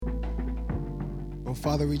Well,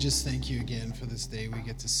 Father, we just thank you again for this day we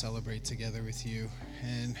get to celebrate together with you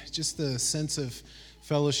and just the sense of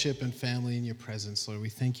fellowship and family in your presence, Lord. We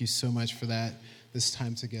thank you so much for that this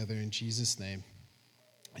time together in Jesus' name.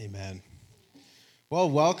 Amen. Well,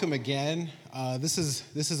 welcome again. This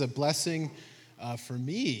is a blessing for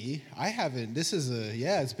me.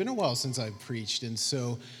 It's been a while since I've preached, and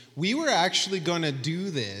so we were actually going to do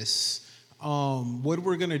this, what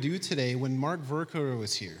we're going to do today when Mark Verkler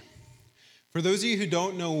was here. For those of you who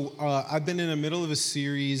don't know, I've been in the middle of a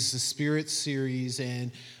series, the Spirit series,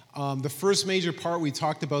 and the first major part, we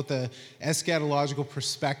talked about the eschatological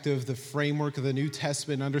perspective, the framework of the New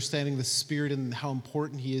Testament, understanding the Spirit and how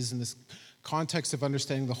important He is in this context of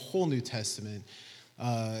understanding the whole New Testament.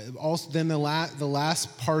 Also, then the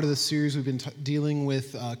last part of the series, we've been dealing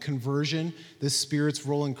with conversion, the Spirit's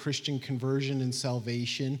role in Christian conversion and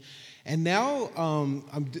salvation. And now I'm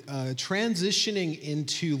transitioning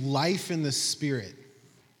into life in the Spirit.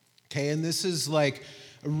 Okay, and this is like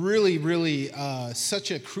really such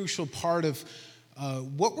a crucial part of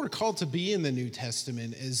what we're called to be in the New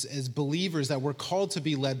Testament as believers, that we're called to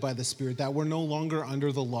be led by the Spirit, that we're no longer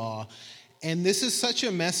under the law. And this is such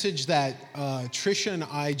a message that Tricia and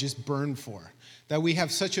I just burn for, that we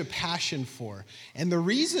have such a passion for. And the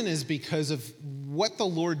reason is because of what the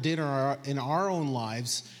Lord did in our own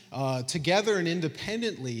lives, together and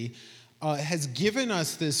independently, has given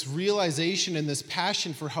us this realization and this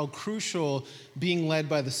passion for how crucial being led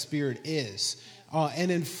by the Spirit is. And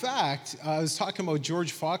in fact, I was talking about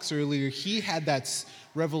George Fox earlier. He had that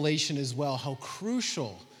revelation as well, how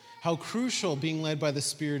crucial being led by the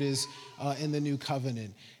Spirit is in the New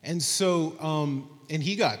Covenant. And so, and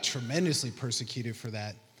he got tremendously persecuted for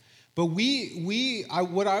that. But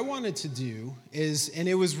what I wanted to do is, and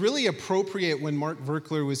it was really appropriate when Mark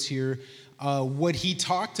Verkler was here, what he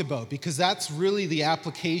talked about, because that's really the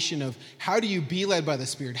application of how do you be led by the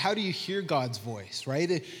Spirit? How do you hear God's voice,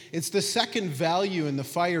 right? It's the second value in the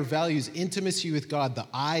FIRE values, intimacy with God, the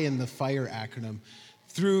I in the FIRE acronym,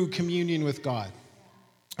 through communion with God.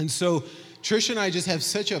 And so Tricia and I just have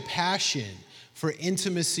such a passion for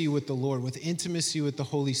intimacy with the Lord, with intimacy with the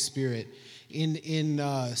Holy Spirit. In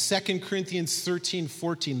 2 Corinthians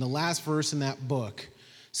 13:14, the last verse in that book,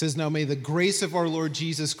 says, "Now may the grace of our Lord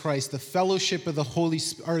Jesus Christ, the fellowship of the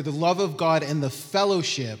the love of God and the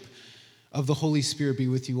fellowship of the Holy Spirit be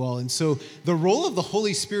with you all." And so the role of the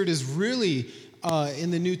Holy Spirit is really,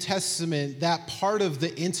 in the New Testament, that part of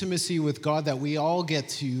the intimacy with God that we all get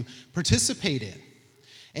to participate in.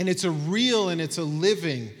 And it's a real and it's a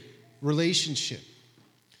living relationship.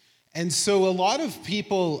 And so a lot of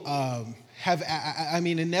people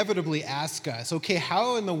inevitably ask us, okay,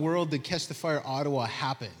 how in the world did Catch the Fire Ottawa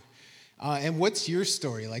happen? And what's your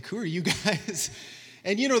story? Like, who are you guys?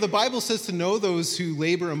 And, the Bible says to know those who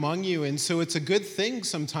labor among you. And so it's a good thing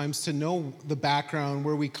sometimes to know the background,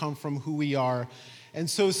 where we come from, who we are. And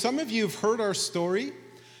so some of you have heard our story.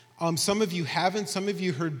 Some of you haven't. Some of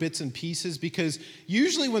you heard bits and pieces, because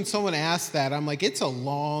usually when someone asks that, I'm like, it's a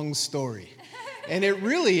long story. And it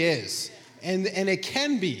really is. And it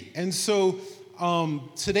can be. And so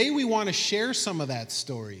today we want to share some of that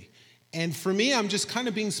story. And for me, I'm just kind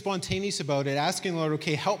of being spontaneous about it, asking the Lord,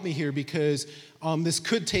 okay, help me here, because this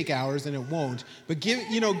could take hours and it won't. But give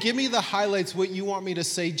me the highlights, what you want me to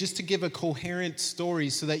say, just to give a coherent story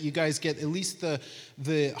so that you guys get at least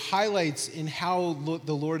the highlights in how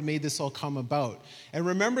the Lord made this all come about. And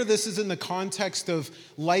remember, this is in the context of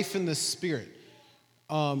life in the Spirit,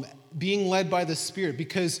 being led by the Spirit,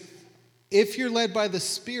 because if you're led by the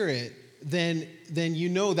Spirit, then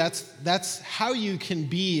that's how you can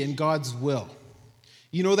be in God's will.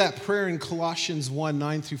 That prayer in Colossians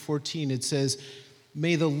 1:9-14, it says,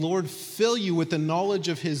 "May the Lord fill you with the knowledge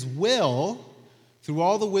of His will through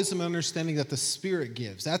all the wisdom and understanding that the Spirit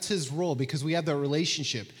gives." That's His role, because we have that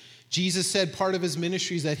relationship. Jesus said part of His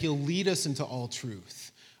ministry is that He'll lead us into all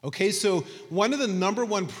truth. Okay, so one of the number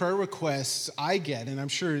one prayer requests I get, and I'm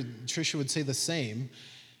sure Tricia would say the same,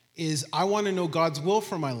 is I want to know God's will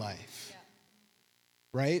for my life. Yeah.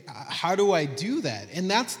 Right? How do I do that?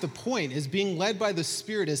 And that's the point, is being led by the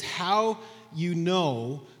Spirit is how you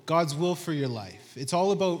know God's will for your life. It's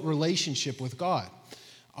all about relationship with God.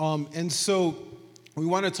 And so we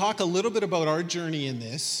want to talk a little bit about our journey in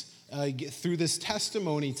this, through this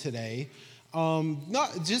testimony today.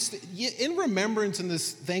 Not just in remembrance in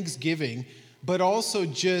this Thanksgiving, but also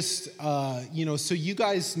just, so you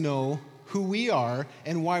guys know who we are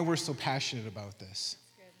and why we're so passionate about this.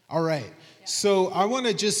 All right. Yeah. So I want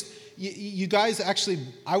to just, you guys actually,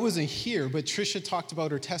 I wasn't here, but Tricia talked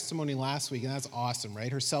about her testimony last week, and that's awesome,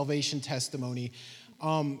 right? Her salvation testimony.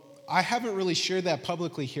 I haven't really shared that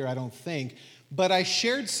publicly here, I don't think, but I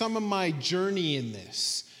shared some of my journey in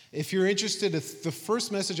this. If you're interested, the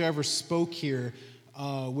first message I ever spoke here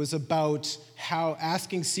was about how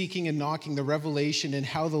asking, seeking, and knocking, the revelation, and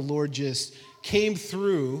how the Lord just came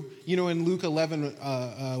through, in Luke 11,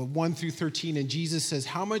 1 through 13, and Jesus says,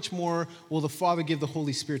 how much more will the Father give the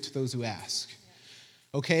Holy Spirit to those who ask?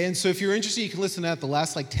 Okay, and so if you're interested, you can listen to that. The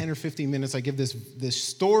last 10 or 15 minutes, I give this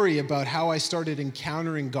story about how I started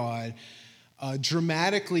encountering God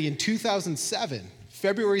dramatically in 2007.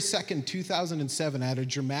 February 2nd, 2007, I had a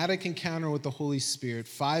dramatic encounter with the Holy Spirit,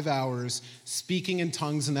 5 hours, speaking in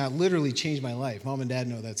tongues, and that literally changed my life. Mom and Dad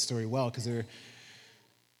know that story well,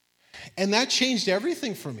 and that changed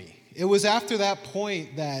everything for me. It was after that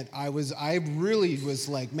point that I really was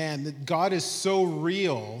like, man, God is so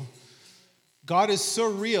real. God is so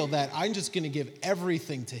real that I'm just going to give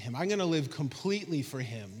everything to him. I'm going to live completely for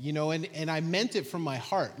him, and I meant it from my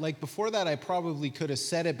heart. Before that, I probably could have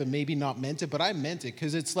said it, but maybe not meant it, but I meant it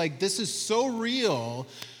because it's like, this is so real.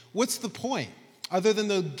 What's the point? Other than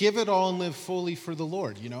to give it all and live fully for the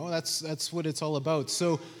Lord, That's what it's all about.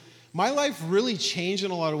 So my life really changed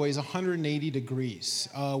in a lot of ways, 180 degrees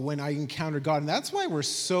when I encountered God. And that's why we're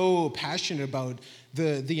so passionate about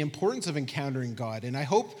the importance of encountering God. And I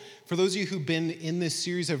hope for those of you who've been in this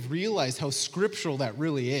series have realized how scriptural that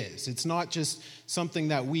really is. It's not just something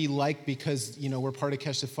that we like because, we're part of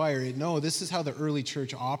Catch the Fire. No, this is how the early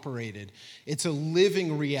church operated. It's a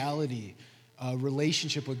living reality,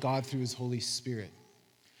 relationship with God through his Holy Spirit.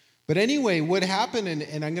 But anyway, what happened,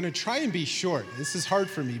 and I'm going to try and be short. This is hard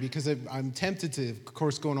for me because I'm tempted to, of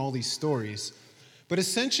course, go on all these stories. But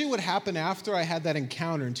essentially what happened after I had that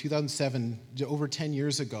encounter in 2007, over 10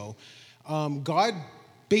 years ago, God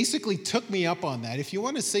basically took me up on that. If you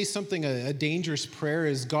want to say something, a dangerous prayer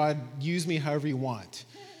is, God, use me however you want.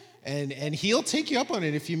 And he'll take you up on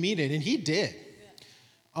it if you mean it, and he did.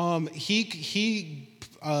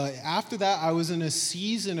 After that, I was in a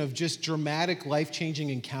season of just dramatic,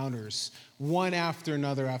 life-changing encounters, one after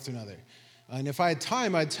another after another. And if I had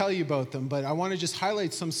time, I'd tell you about them, but I want to just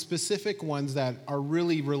highlight some specific ones that are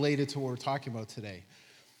really related to what we're talking about today.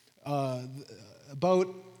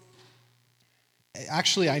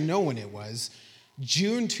 Actually, I know when it was.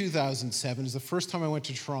 June 2007 is the first time I went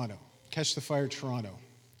to Toronto, Catch the Fire Toronto.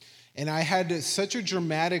 And I had such a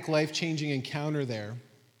dramatic, life-changing encounter there.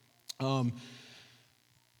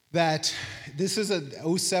 That this is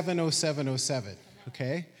a 07,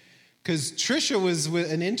 okay? Because Trisha was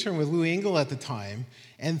an intern with Lou Engle at the time,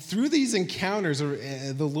 and through these encounters,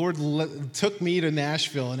 the Lord took me to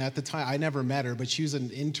Nashville, and at the time, I never met her, but she was an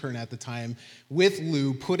intern at the time with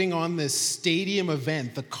Lou, putting on this stadium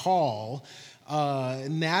event, The Call,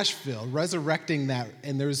 Nashville, resurrecting that,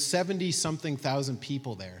 and there was 70-something thousand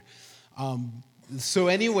people there. So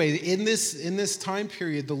anyway, in this time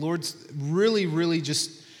period, the Lord's really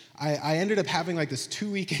just, I ended up having this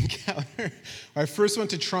 2-week encounter. I first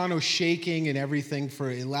went to Toronto shaking and everything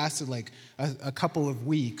it lasted a couple of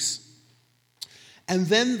weeks. And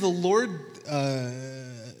then the Lord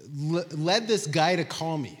led this guy to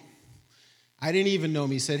call me. I didn't even know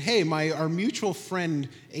him. He said, hey, our mutual friend,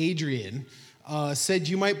 Adrian, said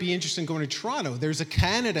you might be interested in going to Toronto. There's a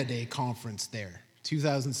Canada Day conference there,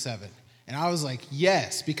 2007. And I was like,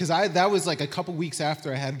 yes, because that was a couple weeks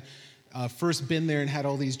after I had first been there and had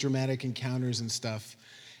all these dramatic encounters and stuff.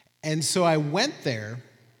 And so I went there,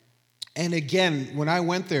 and again, when I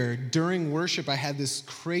went there, during worship, I had this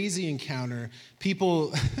crazy encounter.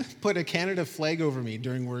 People put a Canada flag over me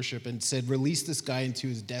during worship and said, release this guy into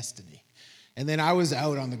his destiny. And then I was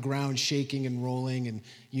out on the ground shaking and rolling and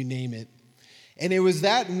you name it. And it was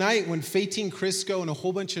that night when Faitine Crisco and a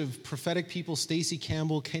whole bunch of prophetic people, Stacey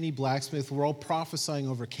Campbell, Kenny Blacksmith, were all prophesying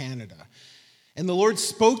over Canada. And the Lord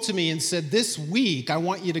spoke to me and said, this week, I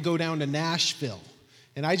want you to go down to Nashville.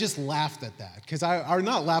 And I just laughed at that. Or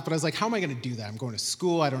not laughed, but I was like, how am I going to do that? I'm going to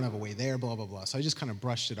school. I don't have a way there, blah, blah, blah. So I just kind of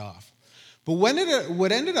brushed it off. But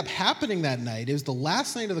what ended up happening that night, it was the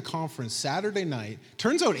last night of the conference, Saturday night.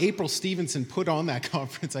 Turns out April Stevenson put on that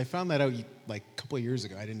conference. I found that out a couple of years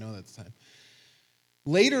ago. I didn't know that at the time.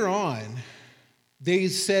 Later on, they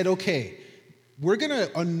said, okay, we're going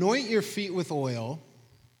to anoint your feet with oil,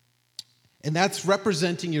 and that's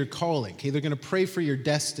representing your calling. Okay, they're going to pray for your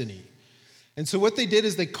destiny. And so what they did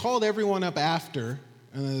is they called everyone up after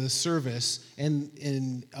the service, and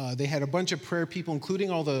they had a bunch of prayer people, including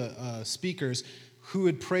all the speakers, who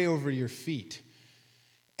would pray over your feet.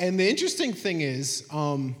 And the interesting thing is,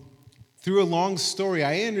 through a long story,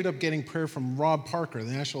 I ended up getting prayer from Rob Parker,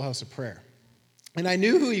 the National House of Prayer. And I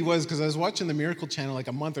knew who he was because I was watching the Miracle Channel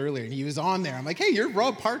a month earlier, and he was on there. I'm like, hey, you're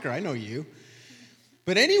Rob Parker. I know you.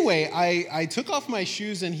 But anyway, I took off my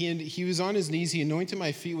shoes, and he was on his knees. He anointed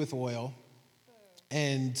my feet with oil.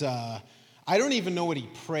 And I don't even know what he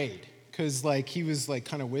prayed, because like he was like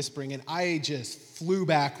kind of whispering, and I just flew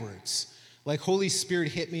backwards. Like Holy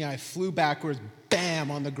Spirit hit me. I flew backwards, bam,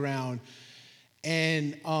 on the ground.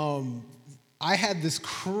 And I had this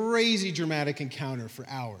crazy dramatic encounter for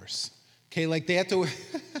hours. Okay, like they had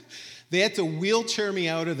to wheelchair me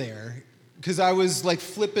out of there, because I was like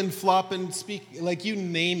flipping, flopping, like you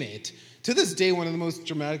name it. To this day, one of the most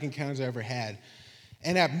dramatic encounters I ever had.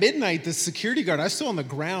 And at midnight, the security guard, I was still on the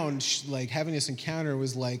ground, like having this encounter,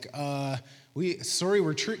 was like,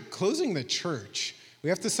 we're closing the church. We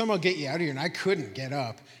have to somehow get you out of here. And I couldn't get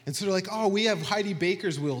up. And so they're like, oh, we have Heidi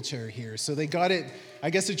Baker's wheelchair here. So they got it. I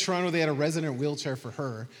guess in Toronto, they had a resident wheelchair for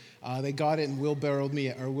her. They got it and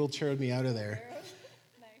wheelchaired me out of there.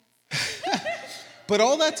 Nice. But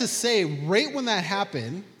all that to say, right when that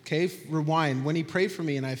happened, okay, rewind, when he prayed for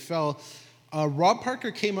me and I fell, Rob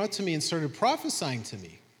Parker came up to me and started prophesying to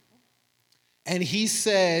me. And he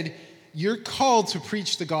said, you're called to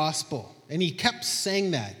preach the gospel. And he kept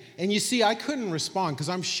saying that. And you see, I couldn't respond because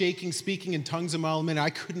I'm shaking, speaking in tongues a mile a minute. I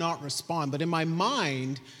could not respond. But in my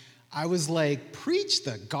mind, I was like, preach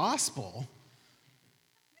the gospel?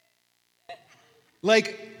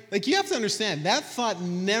 Like you have to understand, that thought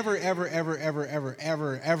never, ever, ever, ever, ever,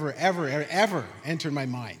 ever, ever, ever, ever, ever entered my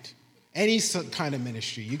mind. Any kind of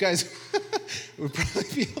ministry. You guys would probably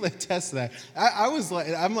be able to attest to that.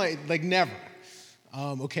 I'm like never.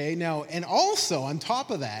 Okay, now, and also on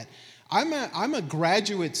top of that, I'm a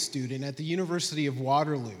graduate student at the University of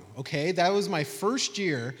Waterloo, okay? That was my first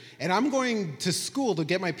year, and I'm going to school to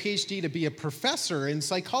get my PhD to be a professor in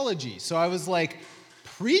psychology. So I was like,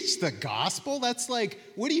 preach the gospel? That's like,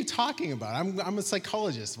 what are you talking about? I'm a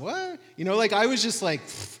psychologist. What? You know, like I was just like,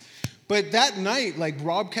 pfft. But that night, like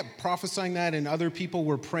Rob kept prophesying that, and other people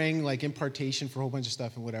were praying like impartation for a whole bunch of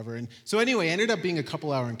stuff and whatever. And so anyway, it ended up being a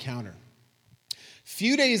couple-hour encounter.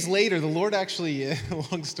 Few days later, the Lord actually,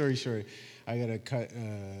 long story short, I got to cut,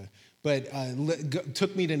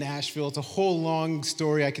 took me to Nashville. It's a whole long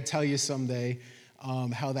story. I could tell you someday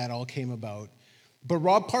how that all came about. But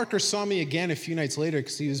Rob Parker saw me again a few nights later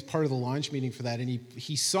because he was part of the launch meeting for that. And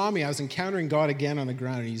he saw me. I was encountering God again on the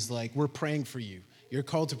ground. And he's like, we're praying for you. You're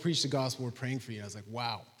called to preach the gospel. We're praying for you. And I was like,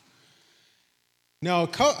 wow. Now,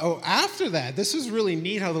 after that, this is really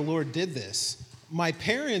neat how the Lord did this. My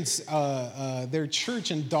parents, their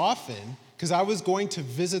church in Dauphin, because I was going to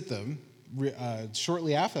visit them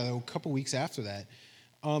shortly after that, a couple weeks after that,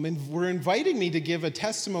 and were inviting me to give a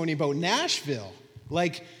testimony about Nashville,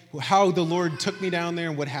 like how the Lord took me down there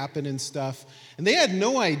and what happened and stuff. And they had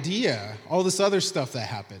no idea all this other stuff that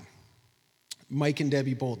happened. Mike and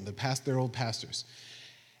Debbie Bolton, their old pastors.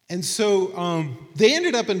 And so they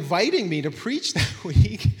ended up inviting me to preach that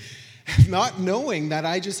week, not knowing that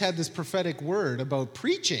I just had this prophetic word about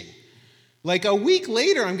preaching. Like a week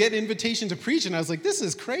later, I'm getting an invitation to preach, and I was like, this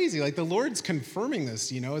is crazy. Like the Lord's confirming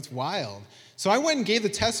this, it's wild. So I went and gave the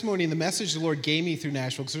testimony and the message the Lord gave me through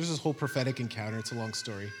Nashville, because there's this whole prophetic encounter. It's a long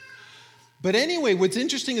story. But anyway, what's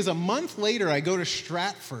interesting is a month later, I go to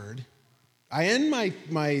Stratford. I end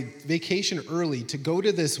my vacation early to go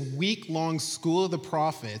to this week-long School of the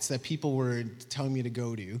Prophets that people were telling me to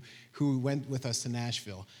go to, who went with us to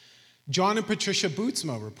Nashville. John and Patricia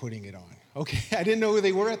Bootsma were putting it on. Okay, I didn't know who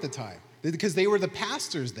they were at the time, because they were the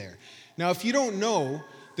pastors there. Now, if you don't know,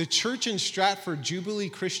 the church in Stratford, Jubilee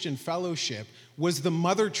Christian Fellowship, was the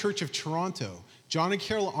mother church of Toronto. John and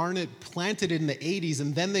Carol Arnott planted it in the 80s,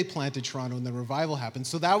 and then they planted Toronto, and the revival happened.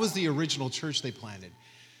 So that was the original church they planted.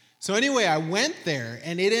 So anyway, I went there,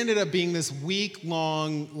 and it ended up being this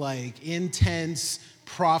week-long, like, intense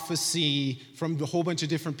prophecy from a whole bunch of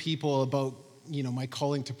different people about, my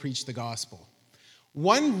calling to preach the gospel.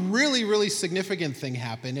 One really, really significant thing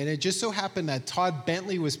happened, and it just so happened that Todd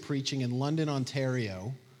Bentley was preaching in London,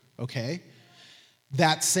 Ontario, okay,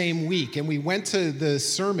 that same week. And we went to the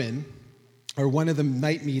sermon, or one of the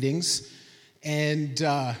night meetings, and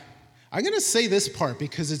I'm going to say this part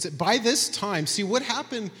because it's by this time, see what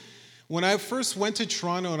happened when I first went to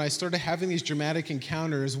Toronto and I started having these dramatic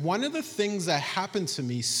encounters. One of the things that happened to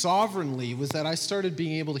me sovereignly was that I started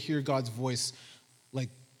being able to hear God's voice like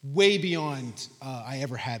way beyond I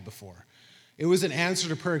ever had before. It was an answer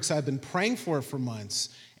to prayer because I've been praying for it for months.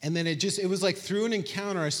 And then it was like through an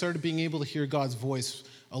encounter, I started being able to hear God's voice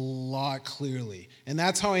a lot clearly. And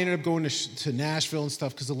that's how I ended up going to Nashville and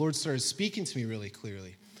stuff, because the Lord started speaking to me really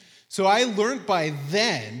clearly. So I learned by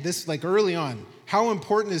then, this like early on, how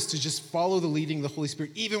important it is to just follow the leading of the Holy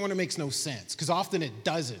Spirit, even when it makes no sense, because often it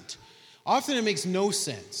doesn't. Often it makes no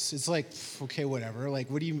sense. It's like, okay, whatever.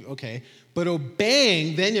 Like, okay. But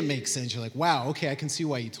obeying, then it makes sense. You're like, wow, okay, I can see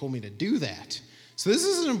why you told me to do that. So this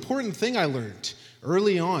is an important thing I learned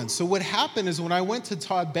early on. So what happened is when I went to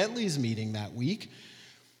Todd Bentley's meeting that week,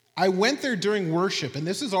 I went there during worship, and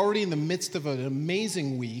this is already in the midst of an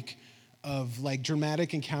amazing week of like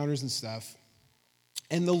dramatic encounters and stuff.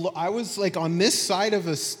 And I was like on this side of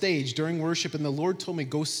a stage during worship, and the Lord told me,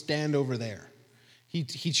 go stand over there. He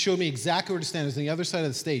showed me exactly where to stand. It was on the other side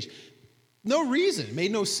of the stage. No reason. It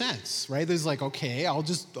made no sense, right? There's like, okay, I'll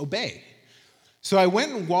just obey. So I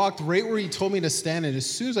went and walked right where he told me to stand, and as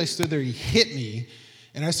soon as I stood there, he hit me,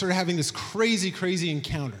 and I started having this crazy, crazy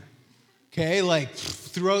encounter. Okay, like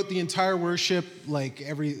throughout the entire worship, like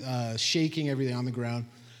shaking everything on the ground.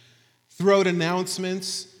 Throughout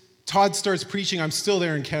announcements, Todd starts preaching, I'm still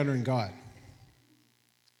there encountering God.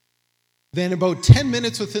 Then about 10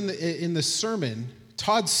 minutes in the sermon,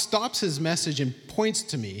 Todd stops his message and points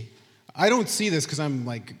to me. I don't see this because I'm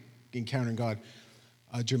like encountering God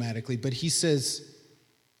dramatically, but he says,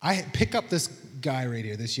 I pick up this guy right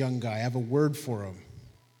here, this young guy. I have a word for him.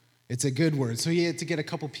 It's a good word. So he had to get a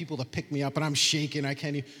couple people to pick me up, and I'm shaking. I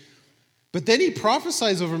can't even. But then he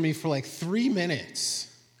prophesies over me for like 3 minutes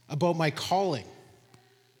about my calling,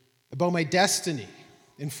 about my destiny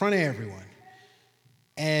in front of everyone.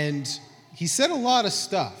 And he said a lot of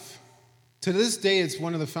stuff. To this day, it's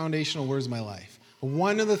one of the foundational words of my life.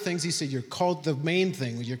 One of the things he said, the main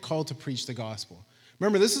thing was you're called to preach the gospel.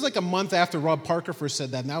 Remember, this is like a month after Rob Parker first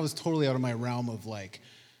said that, and that was totally out of my realm of like,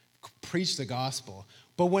 preach the gospel.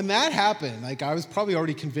 But when that happened, like I was probably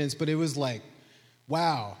already convinced, but it was like,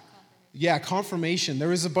 wow. Yeah, confirmation. There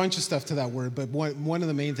was a bunch of stuff to that word, but one of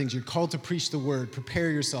the main things, you're called to preach the word,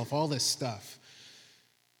 prepare yourself, all this stuff.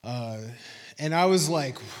 And I was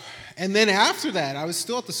like, and then after that, I was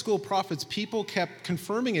still at the School of Prophets. People kept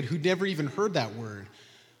confirming it who'd never even heard that word.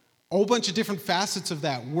 A whole bunch of different facets of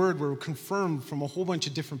that word were confirmed from a whole bunch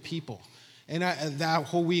of different people. And that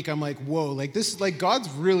whole week, I'm like, whoa, like this is like God's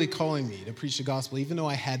really calling me to preach the gospel, even though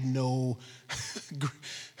I had no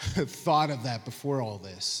thought of that before all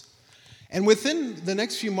this. And within the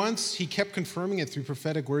next few months, he kept confirming it through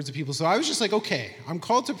prophetic words of people. So I was just like, okay, I'm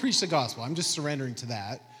called to preach the gospel. I'm just surrendering to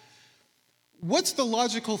that. What's the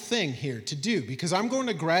logical thing here to do? Because I'm going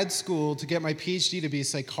to grad school to get my PhD to be a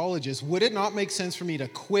psychologist. Would it not make sense for me to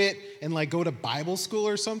quit and like go to Bible school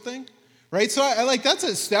or something? Right? So I like that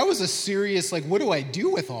was a serious, like, what do I do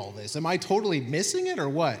with all this? Am I totally missing it or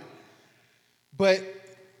what?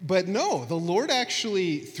 But no, the Lord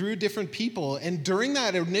actually, through different people, and during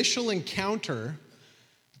that initial encounter,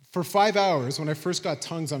 for 5 hours, when I first got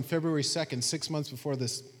tongues on February 2nd, 6 months before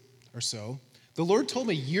this or so, the Lord told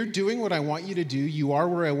me, you're doing what I want you to do. You are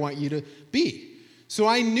where I want you to be. So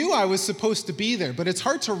I knew I was supposed to be there, but it's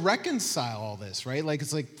hard to reconcile all this, right? Like,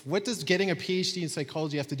 it's like, what does getting a PhD in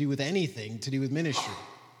psychology have to do with anything to do with ministry?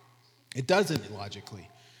 It doesn't, logically.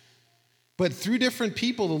 But through different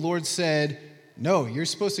people, the Lord said, no, you're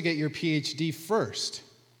supposed to get your PhD first.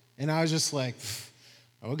 And I was just like,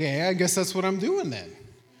 okay, I guess that's what I'm doing then.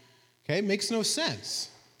 Okay, makes no sense.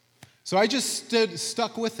 So I just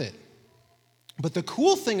stuck with it. But the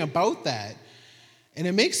cool thing about that, and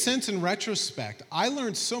it makes sense in retrospect, I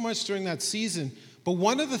learned so much during that season, but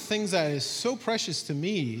one of the things that is so precious to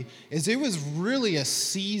me is it was really a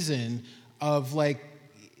season of like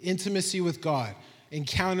intimacy with God,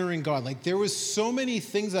 encountering God. Like there was so many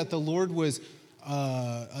things that the Lord was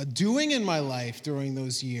doing in my life during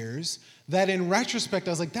those years that in retrospect,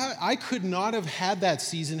 I was like, that I could not have had that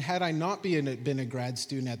season had I not been a grad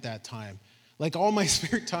student at that time. Like all my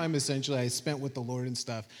spare time, essentially, I spent with the Lord and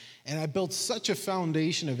stuff. And I built such a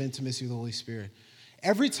foundation of intimacy with the Holy Spirit.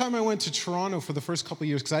 Every time I went to Toronto for the first couple of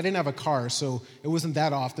years, because I didn't have a car, so it wasn't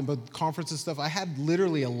that often, but conferences and stuff, I had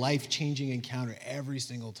literally a life-changing encounter every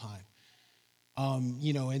single time.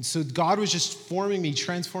 And so God was just forming me,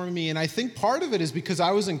 transforming me. And I think part of it is because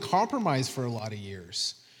I was in compromise for a lot of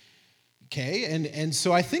years. Okay? And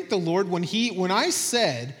so I think the Lord, when I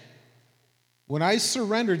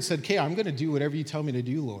surrendered, said, okay, I'm going to do whatever you tell me to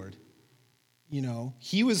do, Lord.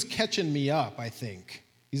 He was catching me up, I think.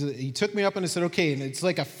 He took me up and he said, okay, and it's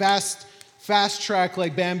like a fast track,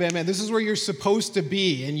 like bam, bam, bam. This is where you're supposed to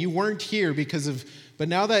be, and you weren't here but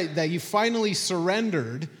now that you finally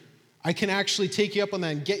surrendered, I can actually take you up on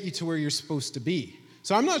that and get you to where you're supposed to be.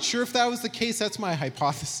 So I'm not sure if that was the case. That's my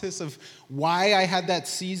hypothesis of why I had that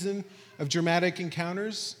season of dramatic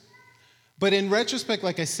encounters. But in retrospect,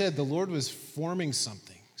 like I said, the Lord was forming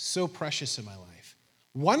something so precious in my life.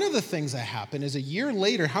 One of the things that happened is a year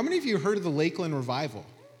later, how many of you heard of the Lakeland Revival?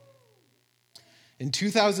 In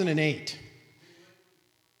 2008.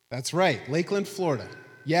 That's right, Lakeland, Florida.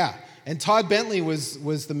 Yeah. And Todd Bentley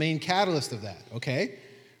was the main catalyst of that, okay?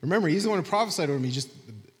 Remember, he's the one who prophesied over me just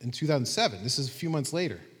in 2007. This is a few months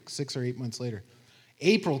later, 6 or 8 months later.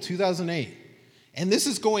 April 2008. And this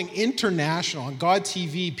is going international. On God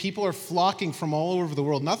TV, people are flocking from all over the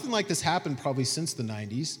world. Nothing like this happened probably since the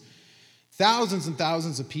 90s. Thousands and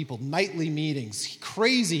thousands of people, nightly meetings,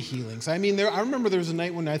 crazy healings. I mean, I remember there was a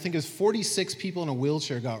night when I think it was 46 people in a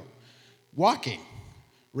wheelchair got walking,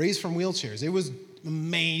 raised from wheelchairs. It was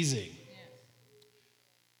amazing.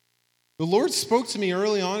 The Lord spoke to me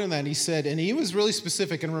early on in that. He said, and he was really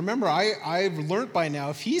specific. And remember, I've learned by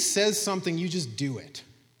now, if he says something, you just do it,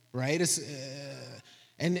 right?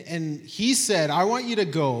 And he said, I want you to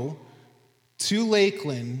go to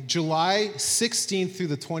Lakeland July 16th through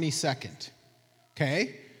the 22nd,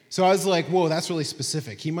 okay? So I was like, whoa, that's really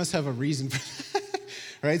specific. He must have a reason for that,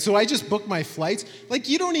 right? So I just booked my flights. Like,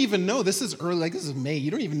 you don't even know. This is early, like this is May.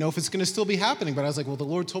 You don't even know if it's going to still be happening. But I was like, well, the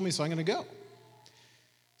Lord told me, so I'm going to go.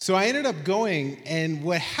 So I ended up going, and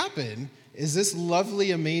what happened is this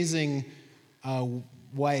lovely, amazing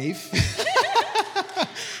wife,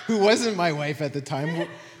 who wasn't my wife at the time,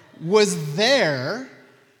 was there,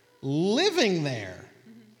 living there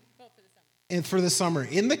and for the summer,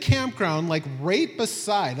 in the campground, like right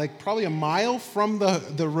beside, like probably a mile from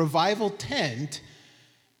the revival tent.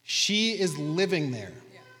 She is living there.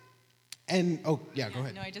 Yeah. And, go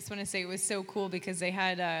ahead. No, I just want to say it was so cool because they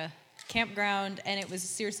had a campground, and it was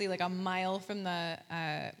seriously like a mile from the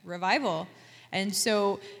revival. And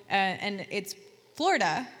so, and it's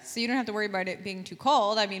Florida, so you don't have to worry about it being too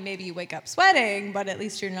cold. I mean, maybe you wake up sweating, but at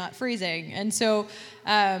least you're not freezing. And so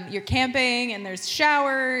you're camping, and there's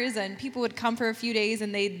showers, and people would come for a few days,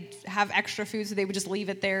 and they'd have extra food, so they would just leave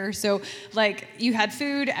it there. So, like, you had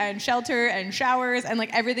food and shelter and showers and,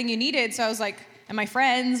 like, everything you needed. So I was like, and my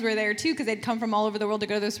friends were there, too, because they'd come from all over the world to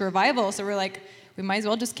go to this revival. So we're like, we might as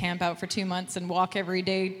well just camp out for 2 months and walk every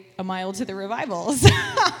day a mile to the revival. So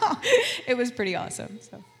it was pretty awesome.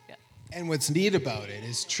 So, yeah. And what's neat about it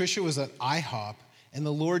is Trisha was at IHOP, and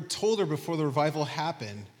the Lord told her before the revival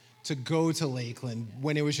happened to go to Lakeland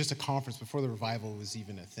when it was just a conference, before the revival was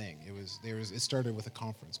even a thing. It started with a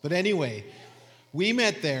conference. But anyway, we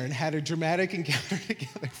met there and had a dramatic encounter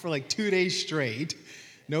together for like 2 days straight.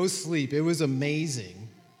 No sleep. It was amazing.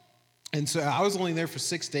 And so I was only there for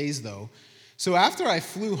 6 days, though. So after I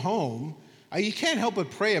flew home, you can't help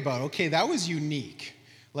but pray about, okay, that was unique.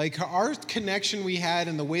 Like, our connection we had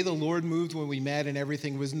and the way the Lord moved when we met and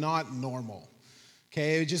everything was not normal.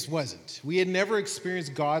 Okay, it just wasn't. We had never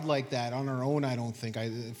experienced God like that on our own, I don't think,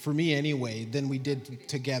 for me anyway, than we did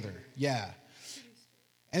together. Yeah.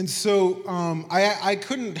 And so I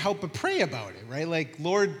couldn't help but pray about it, right? Like,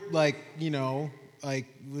 Lord, like,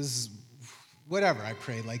 was whatever I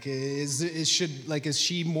prayed. Like, is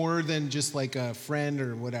she more than just like a friend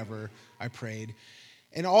or whatever? I prayed.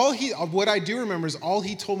 And what I do remember is all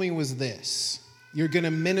he told me was this: you're going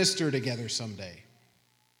to minister together someday.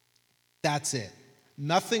 That's it.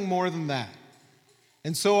 Nothing more than that.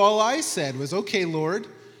 And so all I said was, okay, Lord,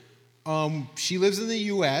 she lives in the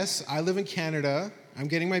U.S., I live in Canada, I'm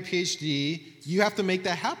getting my PhD, you have to make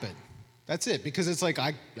that happen. That's it. Because it's like,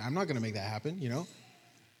 I'm not going to make that happen, you know?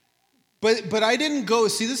 But I didn't go,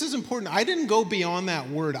 see, this is important. I didn't go beyond that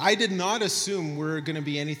word. I did not assume we're going to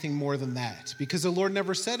be anything more than that, because the Lord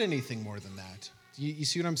never said anything more than that. You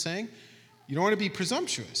see what I'm saying? You don't want to be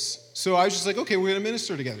presumptuous. So I was just like, okay, we're going to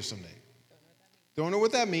minister together someday. Don't know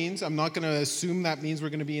what that means. I'm not going to assume that means we're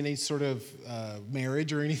going to be in any sort of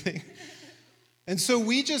marriage or anything. And so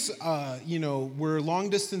we just, we're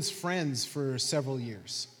long-distance friends for several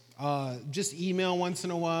years. Just email once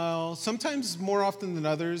in a while, sometimes more often than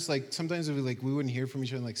others. Like, sometimes we wouldn't hear from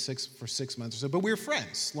each other for 6 months or so, but we were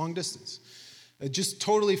friends, long distance. Just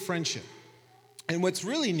totally friendship. And what's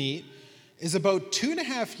really neat is about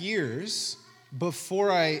 2.5 years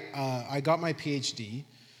before I got my PhD,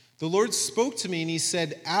 the Lord spoke to me and he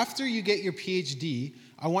said, after you get your PhD,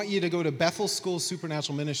 I want you to go to Bethel School of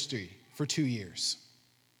Supernatural Ministry for 2 years.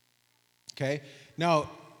 Okay?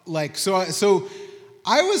 Now, so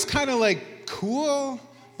I was kind of like, cool,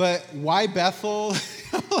 but why Bethel?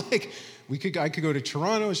 I could go to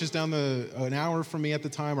Toronto, it's just down an hour from me at the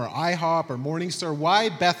time, or IHOP or Morningstar. Why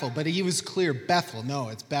Bethel? But he was clear, Bethel. No,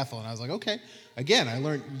 it's Bethel. And I was like, okay. Again, I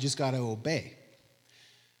learned you just got to obey.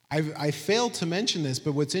 I failed to mention this,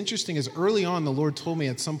 but what's interesting is early on, the Lord told me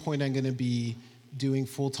at some point I'm going to be doing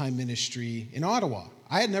full-time ministry in Ottawa.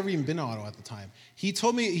 I had never even been to Ottawa at the time. He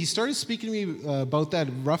told me, he started speaking to me about that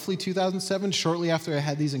roughly 2007, shortly after I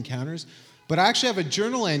had these encounters. But I actually have a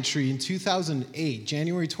journal entry in 2008,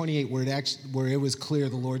 January 28, where it was clear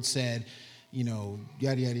the Lord said, yada,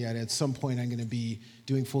 yada, yada. At some point, I'm going to be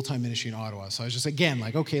doing full-time ministry in Ottawa. So I was just, again,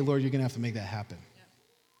 like, okay, Lord, you're going to have to make that happen. Yeah.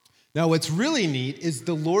 Now, what's really neat is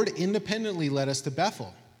the Lord independently led us to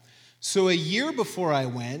Bethel. So a year before I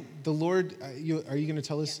went, the Lord, are you going to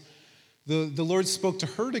tell us? Yeah. The Lord spoke to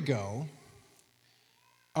her to go.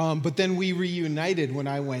 But then we reunited when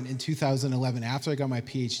I went in 2011 after I got my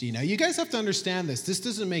PhD. Now, you guys have to understand this. This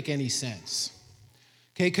doesn't make any sense.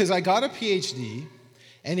 Okay, because I got a PhD,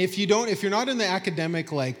 and if you're not in the academic,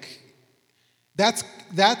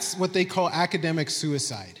 that's what they call academic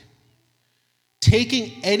suicide.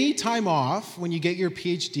 Taking any time off when you get your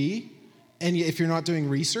PhD, and if you're not doing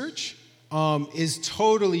research, is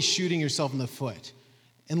totally shooting yourself in the foot,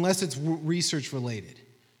 unless it's research related,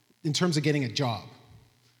 in terms of getting a job.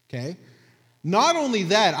 Okay? Not only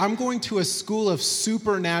that, I'm going to a school of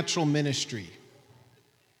supernatural ministry.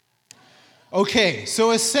 Okay,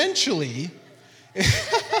 so essentially,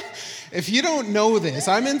 if you don't know this,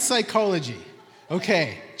 I'm in psychology.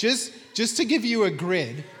 Okay, just to give you a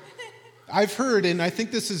grid, I've heard, and I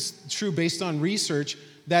think this is true based on research,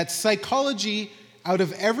 that psychology, out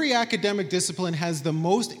of every academic discipline, has the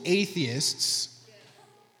most atheists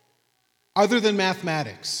other than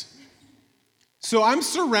mathematics. So I'm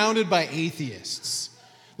surrounded by atheists.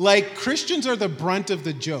 Like, Christians are the brunt of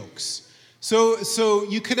the jokes. So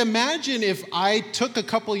you could imagine if I took a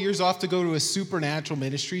couple years off to go to a supernatural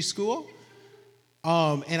ministry school,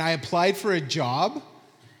 and I applied for a job.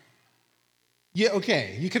 Yeah,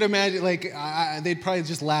 okay. You could imagine, they'd probably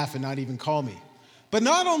just laugh and not even call me. But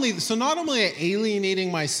not only am I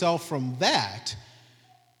alienating myself from that,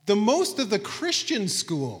 the most of the Christian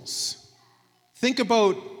schools, think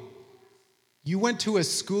about, you went to a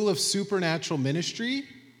school of supernatural ministry,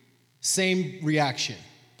 same reaction,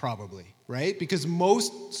 probably, right? Because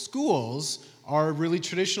most schools are really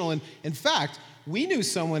traditional. And in fact, we knew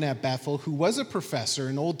someone at Bethel who was a professor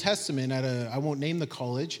in Old Testament at I won't name the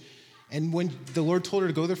college, and when the Lord told her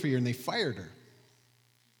to go there for a year, and they fired her.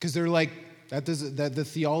 Because they're like, the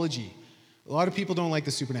theology. A lot of people don't like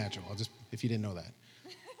the supernatural, if you didn't know that.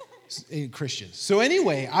 Christians. So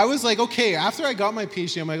anyway, I was like, okay, after I got my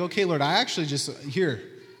PhD, I'm like, okay, Lord, I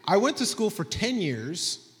went to school for 10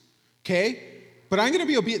 years, okay, but I'm going to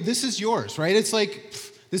be obedient. This is yours, right? It's like,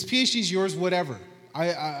 this PhD is yours, whatever.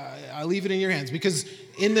 I leave it in your hands, because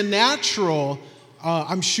in the natural,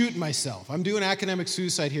 I'm shooting myself. I'm doing academic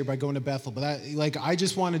suicide here by going to Bethel, but I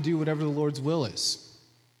just want to do whatever the Lord's will is,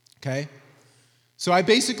 okay? So I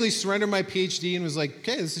basically surrendered my PhD and was like,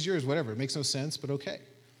 okay, this is yours, whatever. It makes no sense, but okay.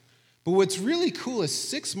 But what's really cool is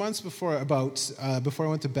 6 months before I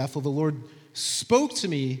went to Bethel, the Lord spoke to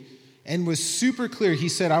me and was super clear. He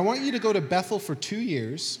said, I want you to go to Bethel for 2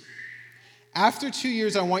 years. After 2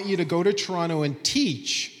 years, I want you to go to Toronto and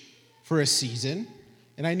teach for a season.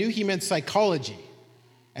 And I knew he meant psychology.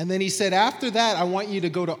 And then he said, after that, I want you to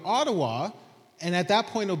go to Ottawa, and at that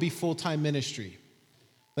point, it'll be full-time ministry.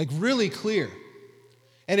 Like, really clear.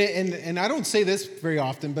 And I don't say this very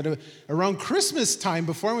often, but around Christmas time,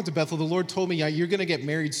 before I went to Bethel, the Lord told me, you're going to get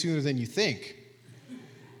married sooner than you think.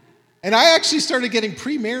 And I actually started getting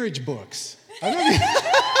pre-marriage books.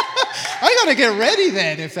 I got to get ready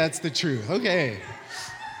then, if that's the truth. Okay.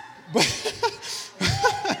 But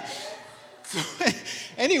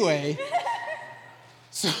anyway,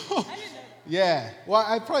 yeah. Well,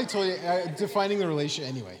 I probably told you, defining the relation.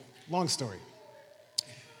 Anyway, long story.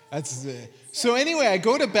 So anyway, I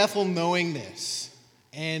go to Bethel knowing this.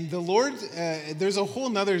 And the Lord, there's a whole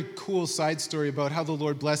nother cool side story about how the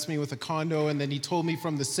Lord blessed me with a condo, and then he told me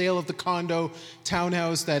from the sale of the condo,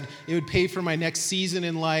 townhouse, that it would pay for my next season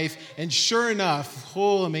in life. And sure enough,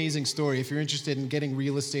 whole amazing story. If you're interested in getting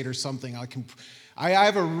real estate or something, I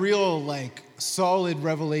have a real, solid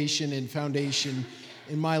revelation and foundation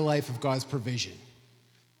in my life of God's provision.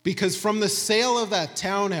 Because from the sale of that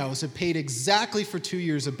townhouse, it paid exactly for 2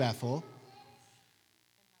 years of Bethel.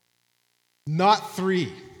 Not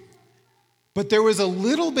 3. But there was a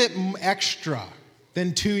little bit extra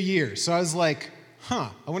than 2 years. So I was like, I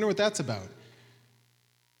wonder what that's about.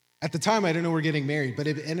 At the time, I didn't know we're getting married, but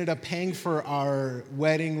it ended up paying for our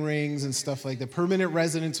wedding rings and stuff like that. Permanent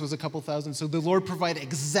residence was a couple thousand. So the Lord provided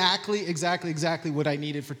exactly what I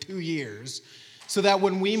needed for 2 years, so that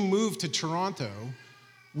when we moved to Toronto,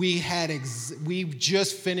 we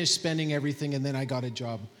just finished spending everything, and then I got a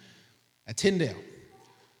job at Tyndale.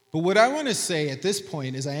 But what I want to say at this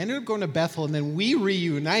point is I ended up going to Bethel, and then we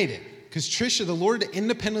reunited, because Trisha, the Lord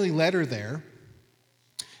independently led her there.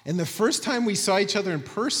 And the first time we saw each other in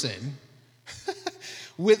person,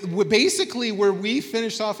 with basically where we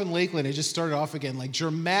finished off in Lakeland, it just started off again, like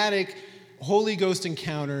dramatic Holy Ghost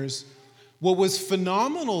encounters. What was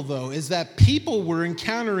phenomenal, though, is that people were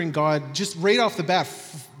encountering God just right off the bat,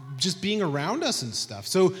 just being around us and stuff.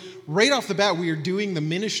 So right off the bat, we were doing the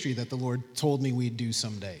ministry that the Lord told me we'd do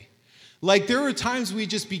someday. Like, there were times we'd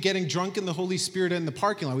just be getting drunk in the Holy Spirit in the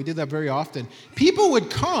parking lot. We did that very often. People would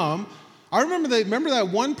come. I remember that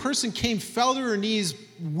one person came, fell to her knees,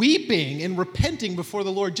 weeping and repenting before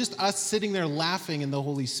the Lord, just us sitting there laughing in the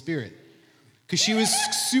Holy Spirit. Because she was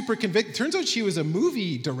super convicted. Turns out she was a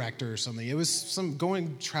movie director or something. It was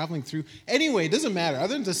traveling through. Anyway, it doesn't matter.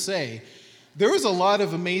 Other than to say, there was a lot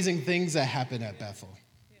of amazing things that happened at Bethel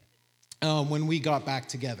when we got back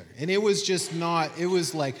together. And it was just not, it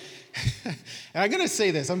was like, and I'm going to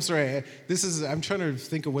say this, I'm sorry, I'm trying to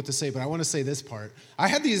think of what to say, but I want to say this part. I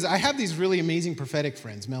have these really amazing prophetic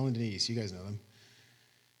friends, Mel and Denise, you guys know them.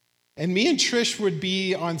 And me and Trish would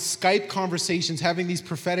be on Skype conversations, having these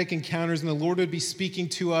prophetic encounters, and the Lord would be speaking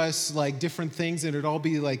to us like different things, and it'd all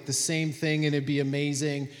be like the same thing, and it'd be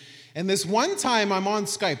amazing. And this one time I'm on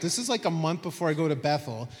Skype, this is like a month before I go to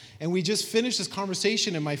Bethel, and we just finished this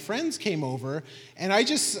conversation, and my friends came over, and I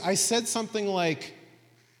said something like,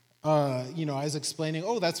 I was explaining,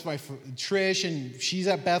 that's my Trish, and she's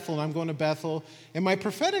at Bethel, and I'm going to Bethel. And my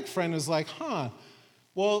prophetic friend was like,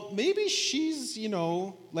 well, maybe she's,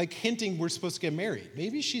 like hinting we're supposed to get married.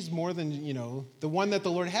 Maybe she's more than, the one that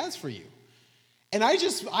the Lord has for you. And I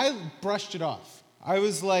brushed it off. I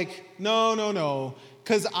was like, no.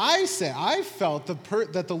 Because I felt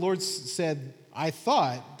that the Lord said, I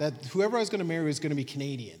thought that whoever I was going to marry was going to be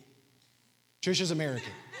Canadian. Trisha's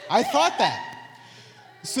American. I thought that.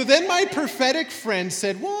 So then my prophetic friend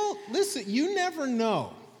said, well, listen, you never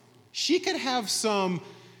know. She could have some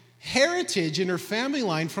heritage in her family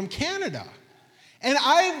line from Canada. And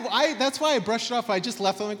that's why I brushed it off. I just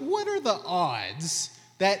left. I'm like, what are the odds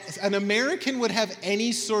that an American would have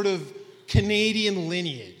any sort of Canadian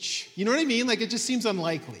lineage? You know what I mean? Like, it just seems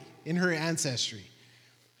unlikely in her ancestry.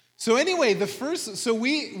 So anyway,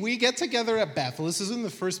 we get together at Bethel. This is in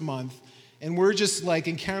the first month, and we're just like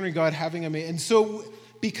encountering God, having and so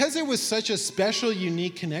because it was such a special,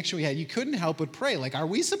 unique connection we had, you couldn't help but pray. Like, are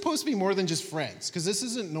we supposed to be more than just friends? Because this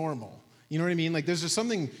isn't normal. You know what I mean? Like, there's just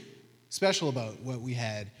something special about what we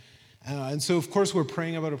had. And so, of course, we're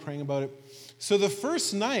praying about it. So the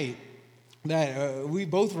first night that we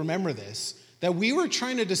both remember this, that we were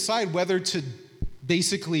trying to decide whether to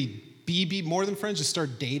basically be more than friends, just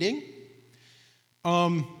start dating.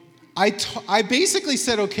 I basically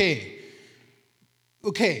said, okay,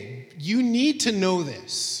 you need to know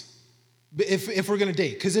this if we're going to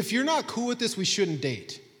date. Because if you're not cool with this, we shouldn't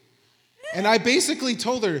date. And I basically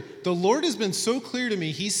told her, the Lord has been so clear to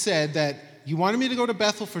me. He said that you wanted me to go to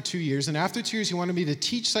Bethel for 2 years. And after 2 years, he wanted me to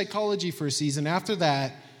teach psychology for a season. After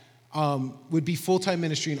that, would be full-time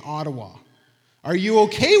ministry in Ottawa. Are you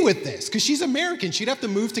okay with this? Because she's American. She'd have to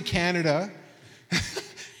move to Canada.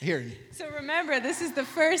 Here. So remember, this is the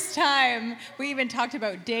first time we even talked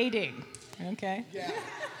about dating. Okay. Yeah.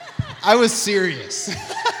 I was serious.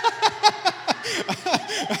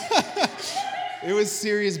 It was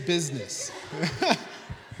serious business.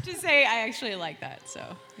 Just say I actually like that. So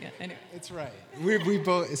yeah. Anyway. It's right. We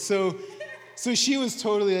both. So she was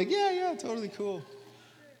totally like, yeah, totally cool.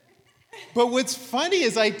 But what's funny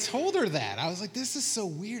is I told her that. I was like, this is so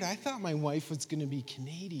weird. I thought my wife was going to be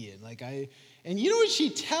Canadian. And you know what she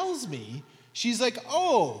tells me? She's like,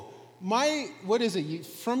 what is it?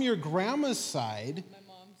 From your grandma's side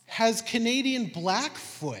has Canadian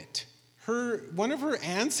Blackfoot. One of her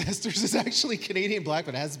ancestors is actually Canadian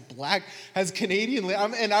Blackfoot, has Canadian,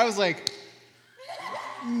 and I was like,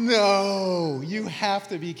 no, you have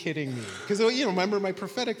to be kidding me. Because, remember my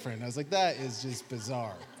prophetic friend, I was like, that is just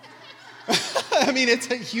bizarre. I mean, it's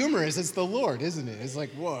humorous, it's the Lord, isn't it? It's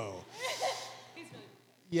like, whoa.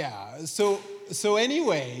 Yeah, so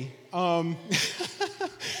anyway,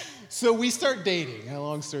 so we start dating,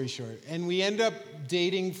 long story short, and we end up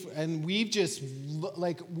dating, and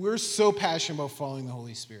we're so passionate about following the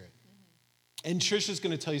Holy Spirit. And Trisha's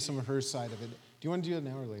going to tell you some of her side of it. Do you want to do it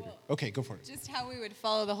now or later? Okay, go for it. Just how we would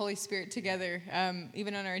follow the Holy Spirit together,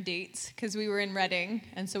 even on our dates, because we were in Reading,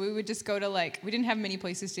 and so we would just go to we didn't have many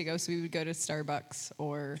places to go, so we would go to Starbucks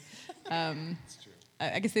or,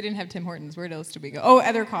 I guess they didn't have Tim Hortons. Where else did we go?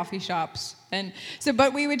 Other coffee shops. And so,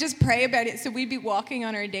 but we would just pray about it. So we'd be walking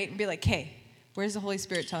on our date and be like, hey, where's the Holy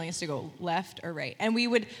Spirit telling us to go, left or right? And we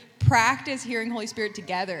would practice hearing Holy Spirit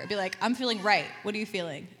together. It'd be like, I'm feeling right. What are you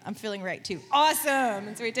feeling? I'm feeling right too. Awesome.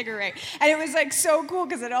 And so we'd take her right. And it was so cool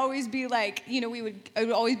because it'd always be it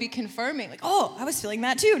would always be confirming. I was feeling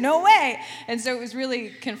that too. No way. And so it was really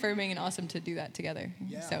confirming and awesome to do that together.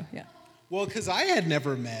 Yeah. So, yeah. Well, because I had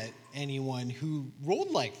never met anyone who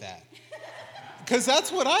rolled like that. Because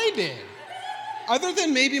that's what I did. Other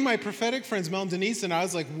than maybe my prophetic friends, Mel and Denise, and I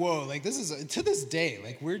was like, whoa, like this is, to this day,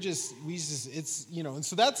 like it's, and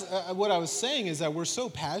so that's what I was saying is that we're so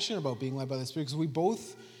passionate about being led by the Spirit because we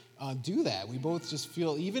both do that. We both just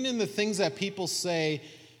feel, even in the things that people say,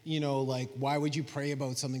 like, why would you pray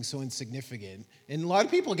about something so insignificant? And a lot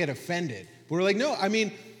of people get offended. But we're like, no, I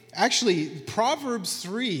mean, actually, Proverbs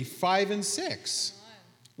 3, 5, and 6.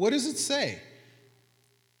 What does it say?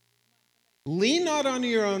 Lean not on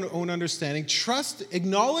your own understanding.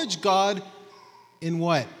 Acknowledge God in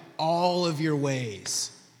what? All of your ways.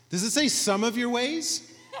 Does it say some of your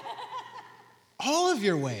ways? All of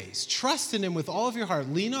your ways. Trust in him with all of your heart.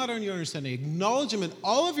 Lean not on your understanding. Acknowledge him in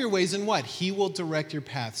all of your ways, and what? He will direct your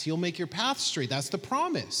paths. He'll make your path straight. That's the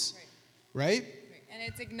promise, right? And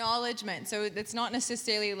it's acknowledgement. So it's not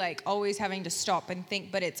necessarily like always having to stop and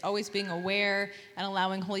think, but it's always being aware and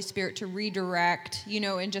allowing Holy Spirit to redirect,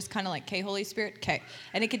 and just kind of like, okay, Holy Spirit, okay.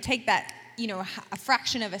 And it could take that, a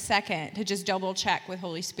fraction of a second to just double check with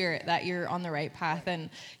Holy Spirit that you're on the right path. And,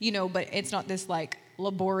 but it's not this like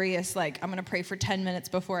laborious, like I'm going to pray for 10 minutes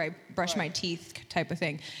before I brush my teeth type of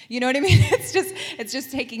thing. You know what I mean? It's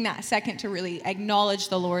just taking that second to really acknowledge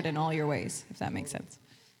the Lord in all your ways, if that makes sense.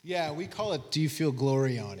 Yeah, we call it, do you feel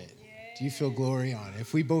glory on it? Do you feel glory on it?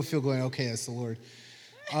 If we both feel glory, okay, that's the Lord.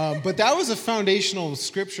 But that was a foundational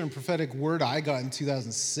scripture and prophetic word I got in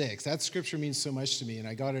 2006. That scripture means so much to me, and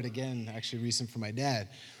I got it again, actually, recent from my dad.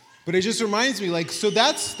 But it just reminds me, like, so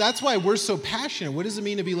that's why we're so passionate. What does it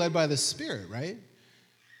mean to be led by the Spirit, right?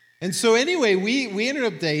 And so anyway, we ended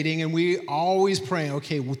up dating, and we always praying,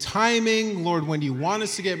 okay, well, timing, Lord, when do you want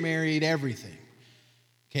us to get married, everything.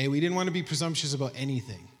 Okay, we didn't want to be presumptuous about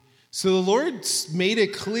anything. So the Lord made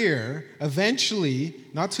it clear, eventually,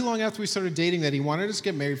 not too long after we started dating, that he wanted us to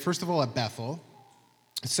get married, first of all, at Bethel.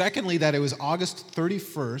 Secondly, that it was August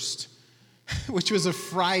 31st, which was a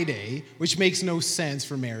Friday, which makes no sense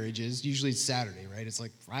for marriages. Usually it's Saturday, right? It's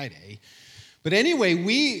like Friday. But anyway,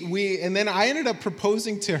 and then I ended up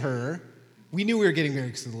proposing to her. We knew we were getting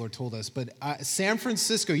married because the Lord told us, but San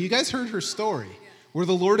Francisco, you guys heard her story, where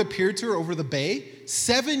the Lord appeared to her over the bay.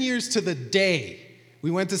 7 years to the day, we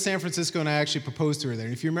went to San Francisco, and I actually proposed to her there.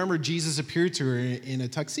 And if you remember, Jesus appeared to her in a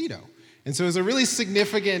tuxedo. And so it was a really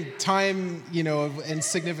significant time, and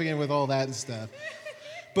significant with all that and stuff.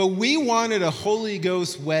 But we wanted a Holy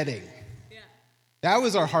Ghost wedding. Yeah. That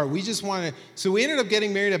was our heart. We just wanted, so we ended up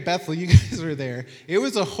getting married at Bethel. You guys were there. It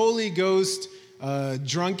was a Holy Ghost,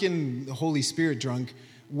 drunken, Holy Spirit drunk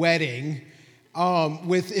wedding.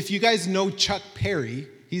 If you guys know Chuck Perry,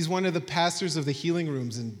 he's one of the pastors of the healing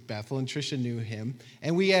rooms in Bethel, and Trisha knew him.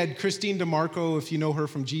 And we had Christine DeMarco, if you know her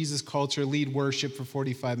from Jesus Culture, lead worship for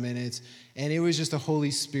 45 minutes. And it was just a Holy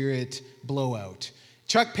Spirit blowout.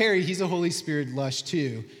 Chuck Perry, he's a Holy Spirit lush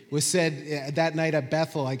too, was said that night at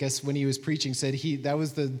Bethel, I guess when he was preaching, said that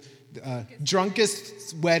was the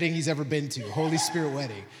drunkest wedding he's ever been to, Holy Spirit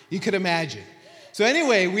wedding. You could imagine. So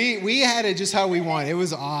anyway, we had it just how we wanted. It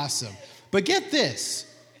was awesome. But get this.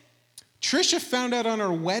 Trisha found out on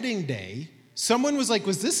our wedding day, someone was like,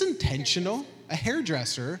 was this intentional? A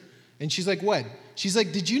hairdresser. And she's like, what? She's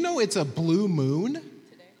like, did you know it's a blue moon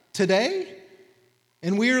today?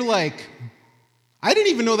 And we were like, I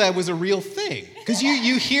didn't even know that was a real thing. Because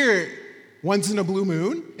you hear once in a blue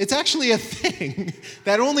moon. It's actually a thing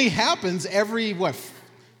that only happens every,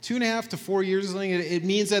 2.5 to 4 years or something. It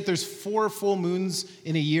means that there's 4 full moons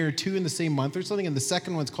in a year, 2 in the same month or something, and the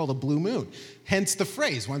second one's called a blue moon. Hence the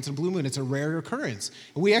phrase, once in a blue moon. It's a rare occurrence.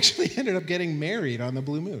 And we actually ended up getting married on the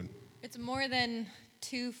blue moon. It's more than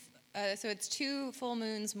 2, so it's 2 full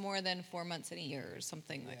moons more than 4 months in a year or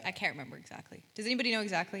something. Like, I can't remember exactly. Does anybody know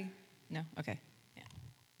exactly? No? Okay.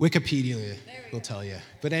 Wikipedia will tell you.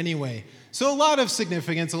 But anyway, so a lot of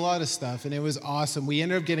significance, a lot of stuff, and it was awesome. We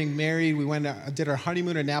ended up getting married. We did our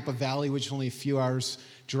honeymoon in Napa Valley, which is only a few hours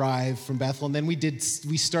drive from Bethel, and then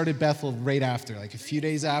we started Bethel right after, like a few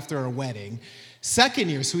days after our wedding. Second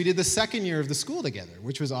year, so we did the second year of the school together,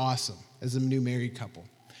 which was awesome as a new married couple.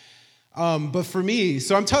 But for me,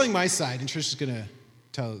 so I'm telling my side, and Trisha's going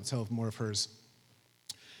to tell more of hers.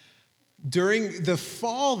 During the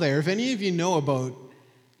fall there, if any of you know about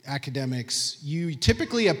academics, you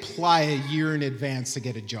typically apply a year in advance to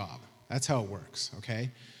get a job. That's how it works, okay?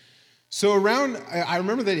 So I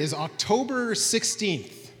remember that it is October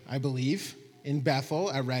 16th, I believe, in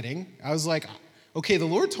Bethel at Reading. I was like, okay, the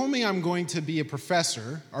Lord told me I'm going to be a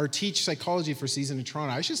professor or teach psychology for a season in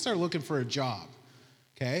Toronto. I should start looking for a job,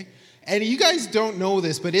 okay? And you guys don't know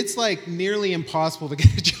this, but it's like nearly impossible to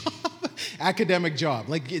get a job, academic job.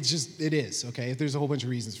 Like it is, okay? There's a whole bunch of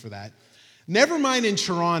reasons for that. Never mind in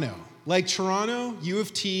Toronto. Like Toronto, U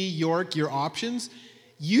of T, York, your options,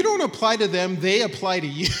 you don't apply to them, they apply to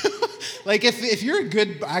you. Like if you're a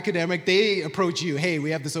good academic, they approach you, hey,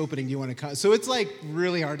 we have this opening, do you want to come? So it's like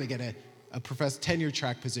really hard to get a tenure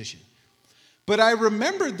track position. But I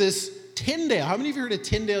remembered this Tyndale. How many of you heard of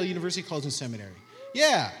Tyndale University College and Seminary?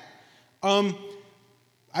 Yeah.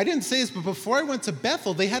 I didn't say this, but before I went to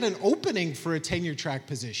Bethel, they had an opening for a tenure track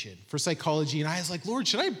position for psychology. And I was like, Lord,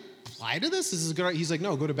 should I apply to this? This is good. He's like,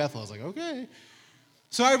 no, go to Bethel. I was like, okay.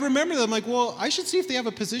 So I remember that. I'm like, well, I should see if they have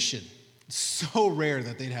a position. It's so rare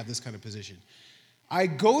that they'd have this kind of position. I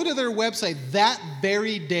go to their website. That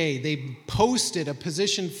very day, they posted a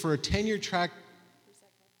position for a tenure track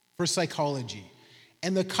for psychology.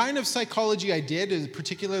 And the kind of psychology I did, is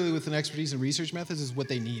particularly with an expertise in research methods, is what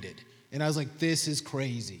they needed. And I was like, this is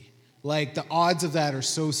crazy. Like, the odds of that are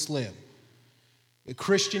so slim. A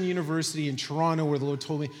Christian university in Toronto where the Lord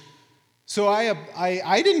told me. So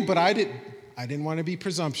I didn't want to be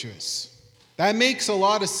presumptuous. That makes a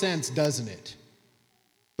lot of sense, doesn't it?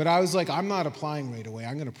 But I was like, I'm not applying right away.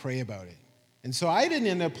 I'm going to pray about it. And so I didn't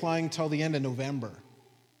end up applying till the end of November,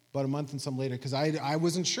 about a month and some later, because I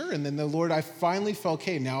wasn't sure. And then the Lord, I finally felt,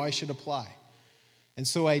 okay, now I should apply. And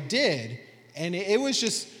so I did. And it was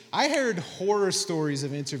just, I heard horror stories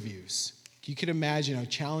of interviews. You could imagine how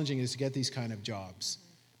challenging it is to get these kind of jobs.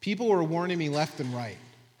 People were warning me left and right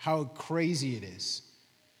how crazy it is.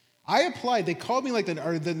 I applied. They called me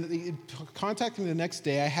they contacted me the next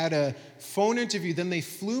day. I had a phone interview. Then they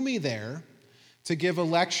flew me there to give a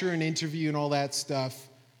lecture and interview and all that stuff.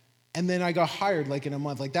 And then I got hired like in a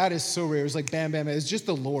month. Like, that is so rare. It was like bam, bam. It was just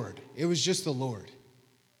the Lord. It was just the Lord.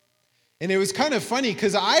 And it was kind of funny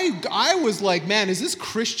because I was like, man, is this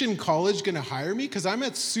Christian college going to hire me? Because I'm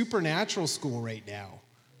at supernatural school right now.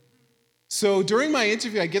 So during my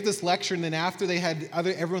interview, I give this lecture, and then after they had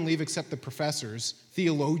everyone leave except the professors,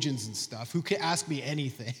 theologians and stuff, who could ask me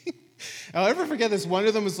anything. I'll never forget this. One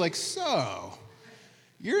of them was like, so,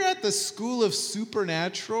 you're at the School of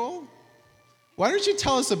Supernatural? Why don't you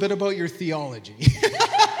tell us a bit about your theology?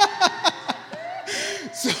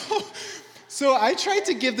 So I tried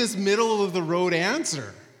to give this middle-of-the-road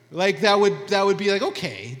answer. Like, that would be like,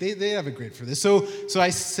 okay, they have a grid for this. So I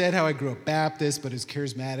said how I grew up Baptist, but it's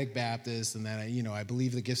charismatic Baptist, and that I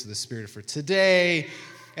believe the gifts of the Spirit for today.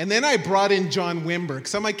 And then I brought in John Wimber,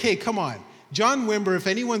 because I'm like, hey, come on. John Wimber, if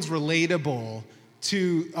anyone's relatable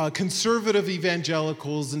to conservative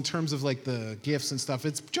evangelicals in terms of like the gifts and stuff,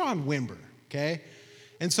 it's John Wimber, okay?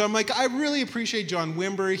 And so I'm like, I really appreciate John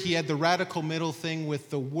Wimber. He had the radical middle thing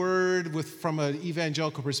with the word, from an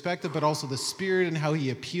evangelical perspective, but also the Spirit and how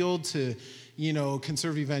he appealed to,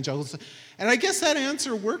 conservative evangelicals. And I guess that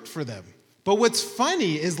answer worked for them. But what's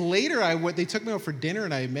funny is later they took me out for dinner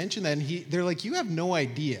and I mentioned that, and they're like, you have no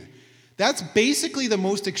idea. That's basically the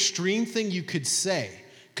most extreme thing you could say.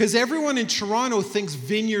 Because everyone in Toronto thinks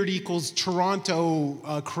Vineyard equals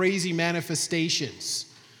Toronto crazy manifestations.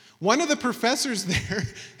 One of the professors there,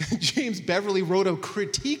 James Beverly, wrote a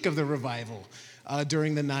critique of the revival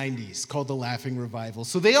during the 90s called The Laughing Revival.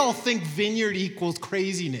 So they all think Vineyard equals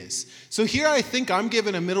craziness. So here I think I'm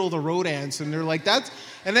giving a middle-of-the-road answer, and they're like, that's...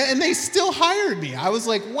 And they still hired me. I was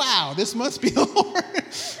like, wow, this must be the Lord.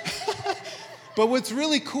 But what's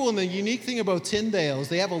really cool, and the unique thing about Tyndale is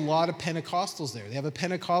they have a lot of Pentecostals there. They have a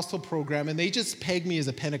Pentecostal program, and they just peg me as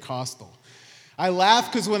a Pentecostal. I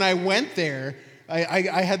laugh because when I went there,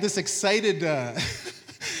 I had this excited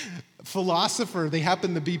philosopher. They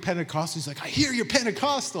happened to be Pentecostal. He's like, I hear you're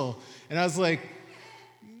Pentecostal. And I was like,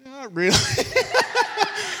 not really.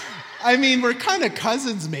 I mean, we're kind of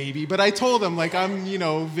cousins maybe. But I told him, like, I'm,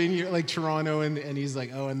 Vineyard, like Toronto. And he's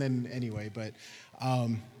like, oh, and then anyway. But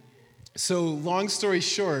so long story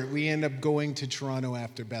short, we end up going to Toronto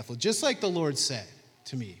after Bethel, just like the Lord said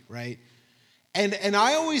to me, right? And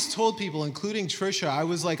I always told people, including Trisha, I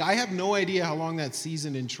was like, I have no idea how long that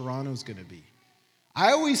season in Toronto is going to be.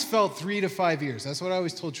 I always felt 3 to 5 years. That's what I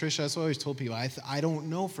always told Trisha. That's what I always told people. I don't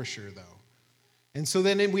know for sure, though. And so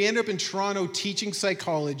then we ended up in Toronto teaching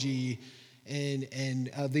psychology. And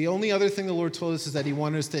the only other thing the Lord told us is that he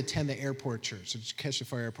wanted us to attend the airport church, Keshe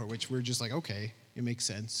Fire Airport, which we're just like, okay, it makes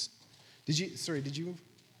sense. Did you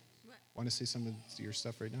want to say some of your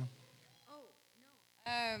stuff right now?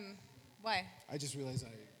 Oh, no. Why? I just realized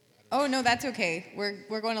Oh, no, that's okay.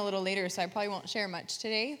 We're going a little later, so I probably won't share much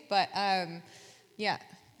today. But, yeah,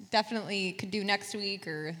 definitely could do next week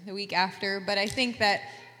or the week after. But I think that,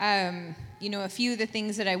 a few of the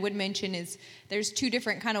things that I would mention is there's 2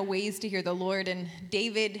 different kind of ways to hear the Lord. And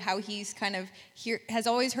David, how he's kind of has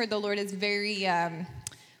always heard the Lord as very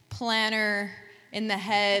planner in the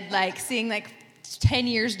head, like seeing like 10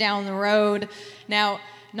 years down the road. Now,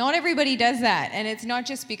 not everybody does that. And it's not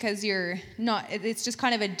just because you're not, it's just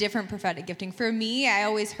kind of a different prophetic gifting. For me, I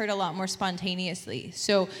always heard a lot more spontaneously.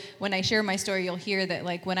 So when I share my story, you'll hear that,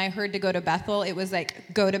 like, when I heard to go to Bethel, it was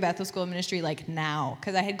like, go to Bethel School of Ministry, like, now.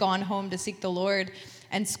 Because I had gone home to seek the Lord,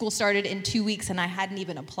 and school started in 2 weeks, and I hadn't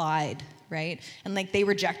even applied, right? And, like, they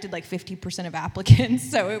rejected, like, 50% of applicants.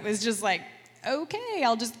 So it was just like, okay,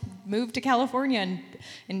 I'll just move to California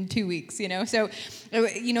in 2 weeks, So,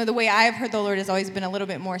 the way I've heard the Lord has always been a little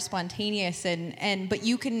bit more spontaneous, but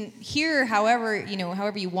you can hear however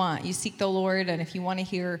you want. You seek the Lord, and if you want to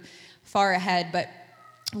hear far ahead. But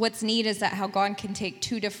what's neat is that how God can take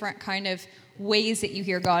two different kind of ways that you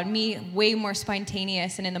hear God. Me, way more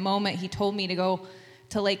spontaneous, and in the moment, He told me to go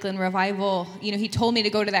to Lakeland Revival. He told me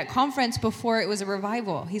to go to that conference before it was a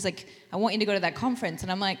revival. He's like, I want you to go to that conference.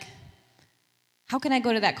 And I'm like, how can I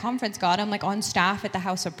go to that conference, God? I'm like on staff at the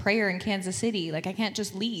House of Prayer in Kansas City. Like, I can't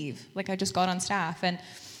just leave. Like, I just got on staff.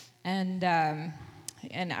 And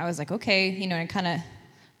I was like, okay, and I kind of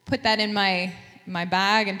put that in my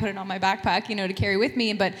bag and put it on my backpack, to carry with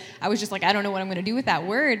me. But I was just like, I don't know what I'm going to do with that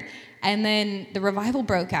word. And then the revival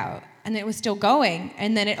broke out, and it was still going.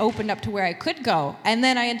 And then it opened up to where I could go. And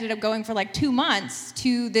then I ended up going for like 2 months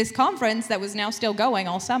to this conference that was now still going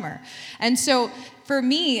all summer. And so for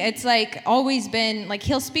me, it's like always been like,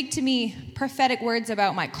 He'll speak to me prophetic words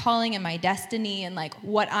about my calling and my destiny and like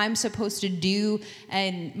what I'm supposed to do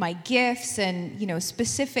and my gifts and,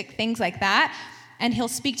 specific things like that. And He'll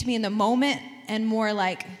speak to me in the moment and more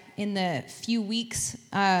like in the few weeks,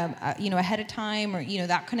 ahead of time or,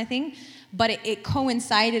 that kind of thing. But it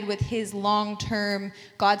coincided with His long-term,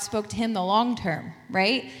 God spoke to him the long-term,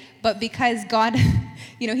 right? But because God,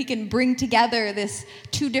 He can bring together this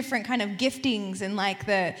two different kind of giftings and like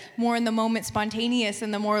the more in the moment spontaneous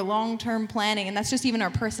and the more long-term planning. And that's just even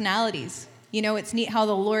our personalities. It's neat how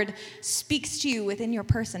the Lord speaks to you within your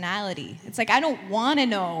personality. It's like, I don't want to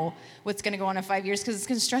know what's going to go on in 5 years because it's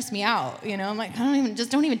going to stress me out. I'm like,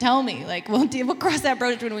 don't even tell me. Like, we'll cross that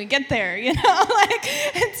bridge when we get there,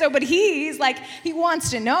 but He's like, He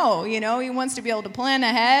wants to know, He wants to be able to plan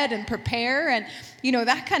ahead and prepare and,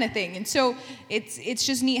 that kind of thing. And so it's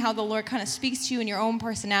just neat how the Lord kind of speaks to you in your own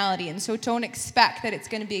personality. And so don't expect that it's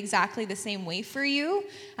going to be exactly the same way for you.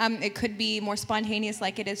 It could be more spontaneous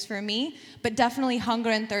like it is for me, but definitely hunger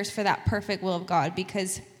and thirst for that perfect will of God.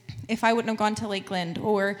 Because if I wouldn't have gone to Lakeland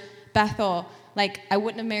or Bethel, like I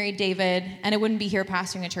wouldn't have married David, and I wouldn't be here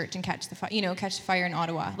pastoring a church and catch the fire in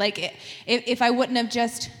Ottawa. Like if I wouldn't have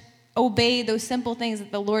just obeyed those simple things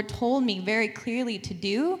that the Lord told me very clearly to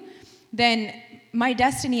do, then my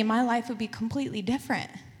destiny in my life would be completely different.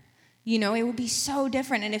 It would be so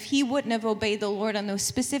different. And if He wouldn't have obeyed the Lord on those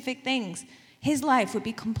specific things, his life would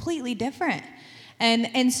be completely different.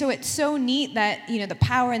 And so it's so neat that, the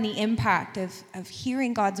power and the impact of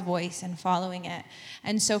hearing God's voice and following it.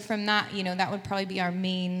 And so from that, that would probably be our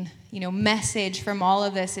main, message from all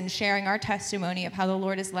of this and sharing our testimony of how the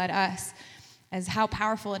Lord has led us, as how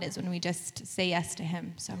powerful it is when we just say yes to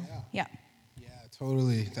Him. So, yeah.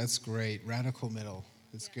 Totally. That's great. Radical middle.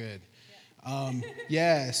 That's good.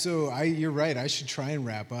 So you're right. I should try and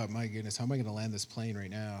wrap up. My goodness, how am I going to land this plane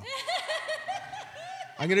right now?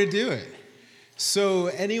 I'm going to do it. So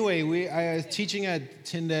anyway, I was teaching at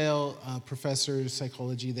Tyndale, professor of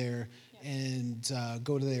psychology there, and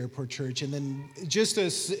go to the airport church. And then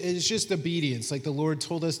it's just obedience. Like the Lord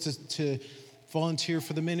told us to volunteer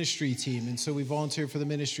for the ministry team. And so we volunteered for the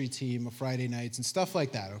ministry team on Friday nights and stuff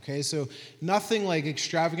like that, okay? So nothing like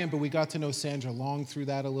extravagant, but we got to know Sandra Long through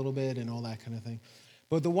that a little bit and all that kind of thing.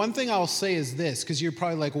 But the one thing I'll say is this, because you're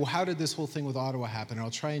probably like, well, how did this whole thing with Ottawa happen? And I'll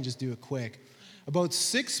try and just do it quick. About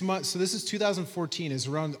 6 months, so this is 2014, is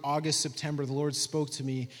around August, September, the Lord spoke to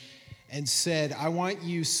me and said, I want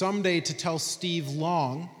you someday to tell Steve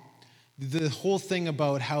Long the whole thing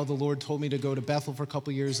about how the Lord told me to go to Bethel for a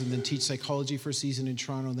couple of years and then teach psychology for a season in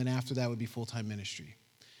Toronto, and then after that would be full-time ministry.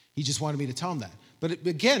 He just wanted me to tell him that. But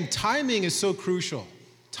again, timing is so crucial.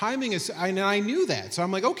 Timing is, and I knew that. So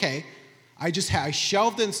I'm like, okay. I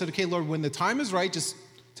shelved it and said, okay, Lord, when the time is right, just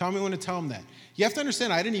tell me when to tell him that. You have to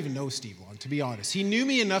understand, I didn't even know Steve Long, to be honest. He knew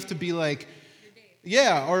me enough to be like,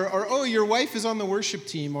 yeah, or oh, your wife is on the worship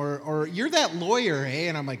team, or you're that lawyer, eh?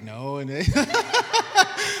 And I'm like, no. And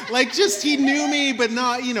like, just he knew me, but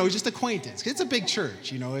not, just acquaintance. It's a big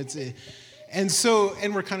church, and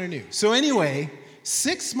we're kind of new. So anyway,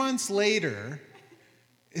 6 months later,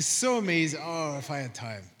 it's so amazing. Oh, if I had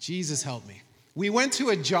time, Jesus help me. We went to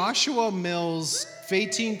a Joshua Mills,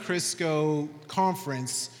 Faitine Crisco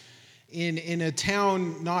conference in a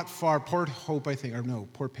town not far, Port Hope, I think, or no,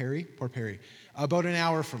 Port Perry, about an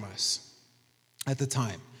hour from us at the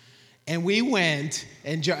time. And we went,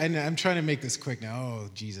 and I'm trying to make this quick now. Oh,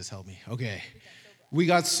 Jesus, help me. Okay. We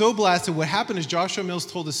got so blasted. What happened is Joshua Mills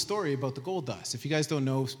told a story about the gold dust. If you guys don't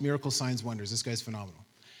know, miracle signs, wonders. This guy's phenomenal.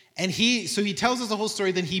 And he tells us the whole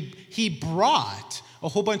story. Then he brought a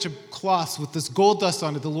whole bunch of cloths with this gold dust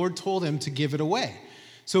on it. The Lord told him to give it away.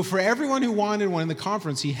 So for everyone who wanted one in the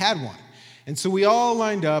conference, he had one. And so we all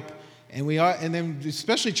lined up, and then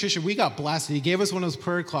especially Trisha, we got blasted. He gave us one of those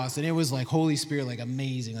prayer cloths, and it was like Holy Spirit, like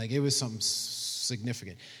amazing. Like it was something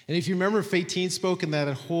significant. And if you remember, Fateen spoke in that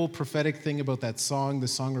whole prophetic thing about that song. The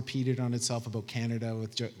song repeated on itself about Canada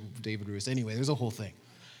with David Ruiz. Anyway, there's a whole thing.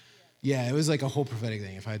 Yeah, it was like a whole prophetic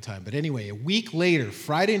thing if I had time. But anyway, a week later,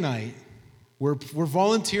 Friday night, we're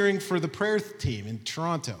volunteering for the prayer team in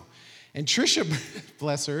Toronto. And Trisha,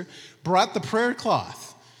 bless her, brought the prayer cloth.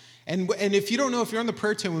 And if you don't know, if you're on the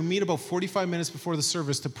prayer team, we meet about 45 minutes before the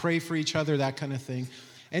service to pray for each other, that kind of thing.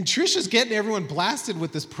 And Trisha's getting everyone blasted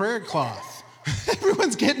with this prayer cloth.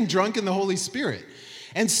 Everyone's getting drunk in the Holy Spirit.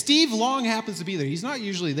 And Steve Long happens to be there. He's not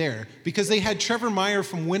usually there because they had Trevor Meyer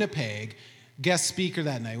from Winnipeg guest speaker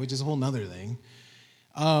that night, which is a whole nother thing.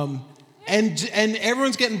 And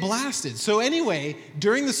everyone's getting blasted. So anyway,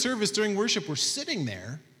 during the service, during worship, we're sitting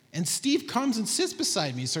there, and Steve comes and sits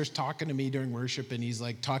beside me. He starts talking to me during worship, and he's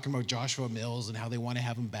like talking about Joshua Mills and how they want to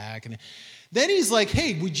have him back. And then he's like,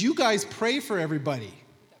 hey, would you guys pray for everybody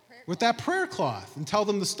with that prayer cloth and tell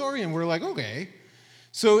them the story? And we're like, okay.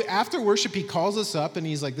 So after worship, he calls us up, and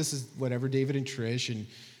he's like, this is whatever, David and Trish,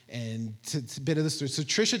 and it's a bit of the story. So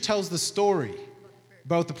Trisha tells the story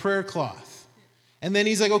about the prayer cloth. And then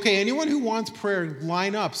he's like, okay, anyone who wants prayer,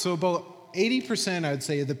 line up. So about 80%, I would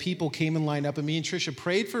say, of the people came and lined up, and me and Trisha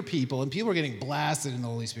prayed for people, and people were getting blasted in the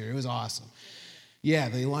Holy Spirit. It was awesome. Yeah,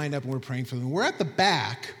 they lined up, and we're praying for them. We're at the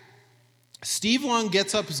back. Steve Long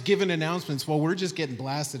gets up, is giving announcements while we're just getting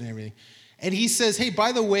blasted and everything. And he says, hey,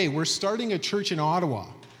 by the way, we're starting a church in Ottawa,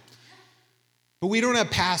 but we don't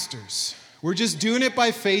have pastors. We're just doing it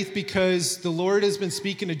by faith because the Lord has been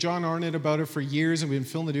speaking to John Arnott about it for years, and we've been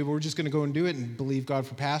feeling to do it, but we're just going to go and do it and believe God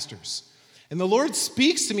for pastors. And the Lord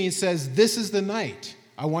speaks to me and says, this is the night.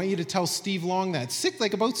 I want you to tell Steve Long that.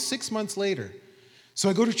 About 6 months later. So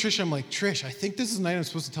I go to Trish, I'm like, Trish, I think this is the night I'm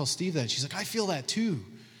supposed to tell Steve that. She's like, I feel that too.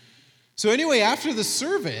 So anyway, after the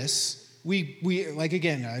service, we like,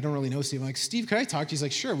 again, I don't really know Steve. I'm like, Steve, can I talk to you? He's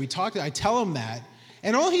like, sure. We talked. I tell him that.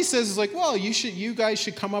 And all he says is like, well, you guys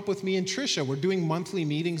should come up with me and Trisha. We're doing monthly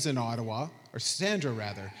meetings in Ottawa, or Sandra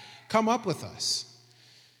rather. Come up with us.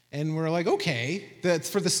 And we're like, okay, that's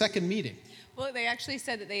for the second meeting. Well, they actually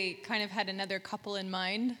said that they kind of had another couple in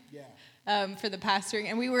mind. Yeah. For the pastoring,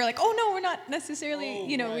 and we were like, oh no, we're not necessarily,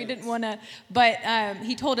 right. We didn't want to, but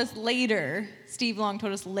he told us later, Steve Long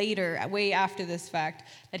told us later, way after this fact,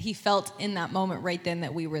 that he felt in that moment right then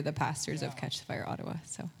that we were the pastors of Catch the Fire Ottawa.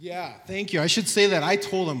 So yeah, thank you. I should say that I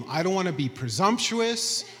told him I don't want to be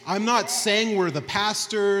presumptuous. I'm not saying we're the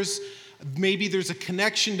pastors. Maybe there's a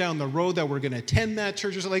connection down the road that we're going to attend that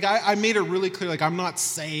church. Or like I made it really clear, like I'm not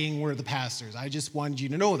saying we're the pastors. I just wanted you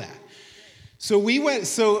to know that. So we went,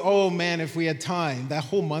 oh man, if we had time, that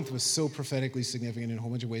whole month was so prophetically significant in a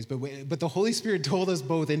whole bunch of ways. But the Holy Spirit told us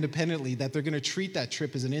both independently that they're going to treat that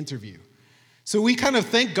trip as an interview. So we kind of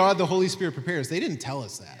thank God the Holy Spirit prepares. They didn't tell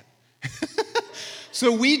us that.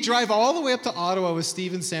 So we drive all the way up to Ottawa with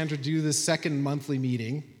Steve and Sandra to do this second monthly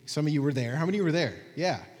meeting. Some of you were there. How many were there?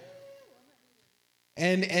 Yeah.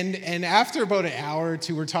 And after about an hour or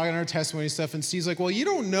two, we're talking our testimony stuff, and Steve's like, well, you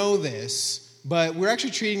don't know this, but we're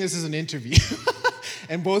actually treating this as an interview.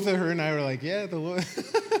 And both of her and I were like, yeah, the Lord,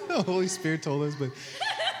 the Holy Spirit told us. But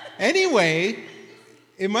anyway,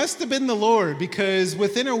 it must have been the Lord, because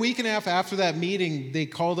within a week and a half after that meeting, they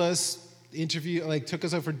called us, took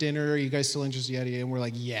us out for dinner. Are you guys still interested? Yada, yada. And we're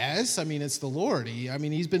like, yes. I mean, it's the Lord.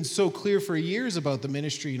 He's been so clear for years about the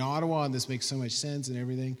ministry in Ottawa, and this makes so much sense and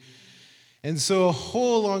everything. And so a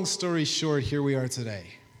whole long story short, here we are today.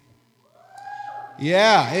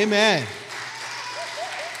 Yeah, amen.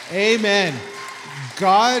 Amen.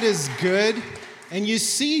 God is good. And you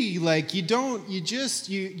see, like, you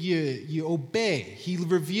obey. He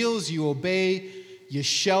reveals, you obey. You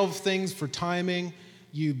shelve things for timing.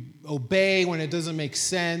 You obey when it doesn't make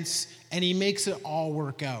sense. And he makes it all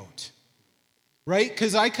work out. Right?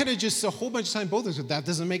 Because I could have just a whole bunch of time both of us, that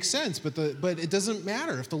doesn't make sense. But it doesn't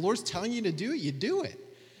matter. If the Lord's telling you to do it, you do it.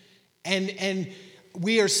 And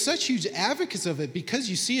we are such huge advocates of it, because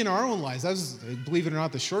you see in our own lives, that was, believe it or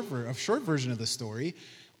not, the short version of the story,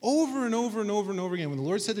 over and over and over and over again. When the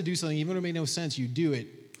Lord said to do something, even when it made no sense, you do it.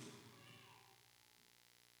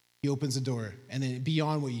 He opens the door, and then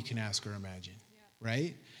beyond what you can ask or imagine,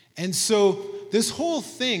 right? And so this whole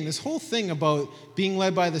thing about being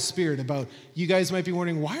led by the Spirit, about you guys might be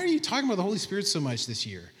wondering, why are you talking about the Holy Spirit so much this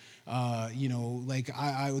year?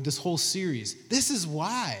 This whole series. This is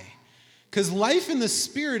why. Because life in the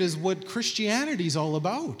Spirit is what Christianity is all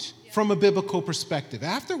about from a biblical perspective.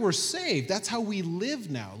 After we're saved, that's how we live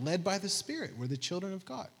now, led by the Spirit. We're the children of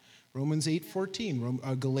God. Romans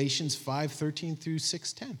 8:14, Galatians 5:13 through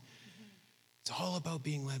 6:10. It's all about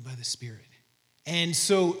being led by the Spirit. And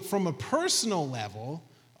so from a personal level,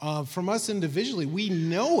 from us individually, we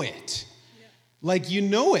know it. Like, you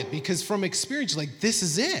know it because from experience, like, this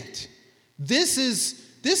is it. This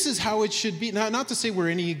is how it should be. Not to say we're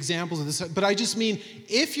any examples of this, but I just mean,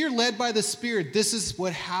 if you're led by the Spirit, this is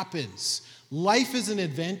what happens. Life is an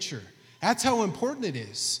adventure. That's how important it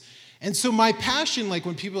is. And so my passion, like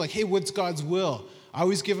when people are like, hey, what's God's will? I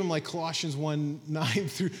always give them like Colossians 1:9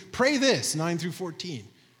 through, pray this, 9 through 14.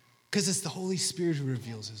 Because it's the Holy Spirit who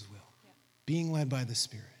reveals his will. Being led by the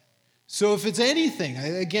Spirit. So if it's anything,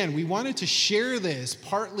 again, we wanted to share this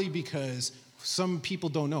partly because some people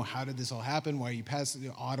don't know, how did this all happen? Why are you passing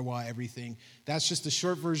Ottawa, everything? That's just the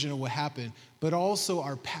short version of what happened. But also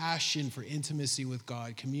our passion for intimacy with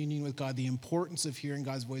God, communion with God, the importance of hearing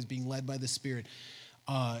God's voice, being led by the Spirit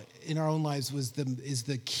in our own lives is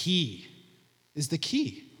the key.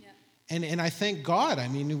 Yeah. And I thank God. I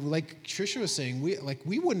mean, like Trisha was saying,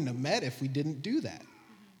 we wouldn't have met if we didn't do that.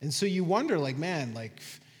 Mm-hmm. And so you wonder, like, man, like,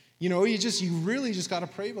 you really just got to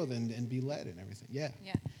pray about it and be led and everything. Yeah.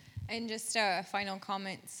 Yeah. And just final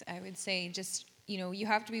comments, I would say just, you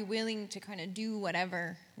have to be willing to kind of do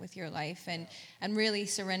whatever with your life and really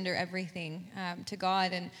surrender everything to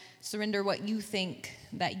God and surrender what you think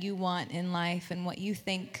that you want in life and what you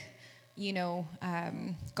think,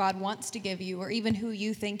 God wants to give you, or even who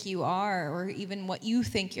you think you are, or even what you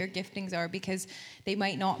think your giftings are, because they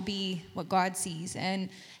might not be what God sees. And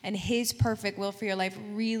his perfect will for your life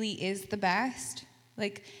really is the best.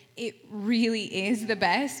 Like, it really is the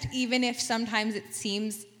best, even if sometimes it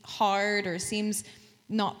seems hard or seems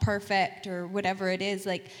not perfect or whatever it is.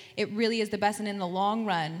 Like, it really is the best. And in the long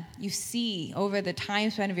run, you see over the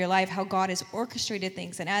time span of your life how God has orchestrated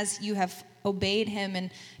things. And as you have obeyed him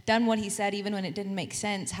and done what he said, even when it didn't make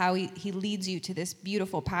sense, how he leads you to this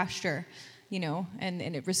beautiful pasture, and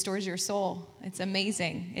it restores your soul. It's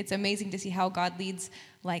amazing. It's amazing to see how God leads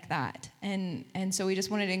like that. And so we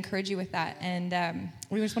just wanted to encourage you with that. And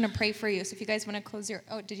we just want to pray for you. So if you guys want to close your...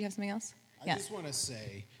 Oh, did you have something else? I just want to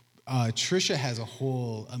say, Trisha has a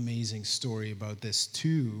whole amazing story about this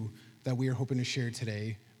too that we are hoping to share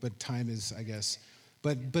today, but time is, I guess.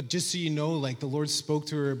 But just so you know, like, the Lord spoke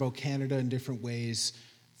to her about Canada in different ways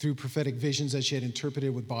through prophetic visions that she had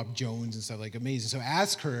interpreted with Bob Jones and stuff, like, amazing. So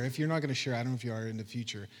ask her, if you're not going to share, I don't know if you are in the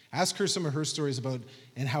future, ask her some of her stories about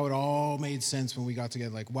and how it all made sense when we got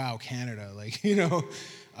together, like, wow, Canada, like,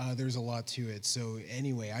 there's a lot to it. So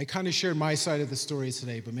anyway, I kind of shared my side of the story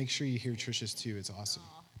today, but make sure you hear Trisha's too. It's awesome.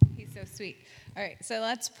 Aww, he's so sweet. All right, so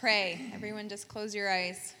let's pray. Everyone just close your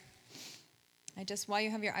eyes. While you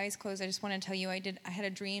have your eyes closed, I just want to tell you, I had a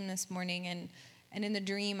dream this morning, and in the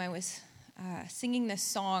dream I was singing this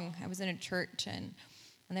song. I was in a church, and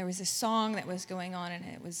there was a song that was going on, and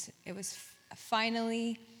it was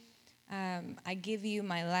finally, I give you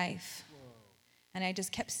my life. Whoa. And I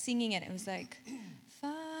just kept singing it. It was like,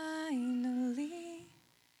 finally,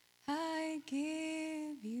 I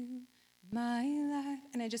give you my life.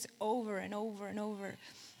 And I just over and over and over.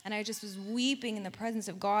 And I just was weeping in the presence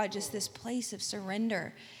of God, just this place of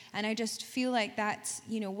surrender. And I just feel like that's,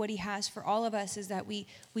 what he has for all of us, is that we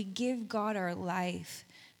give God our life.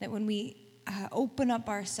 That when we open up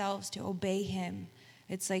ourselves to obey him,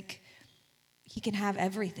 it's like he can have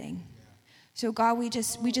everything. So God, we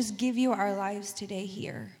just give you our lives today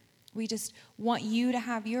here. We just want you to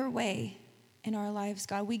have your way in our lives,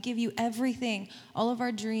 God. We give you everything, all of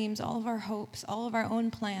our dreams, all of our hopes, all of our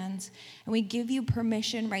own plans. And we give you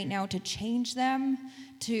permission right now to change them,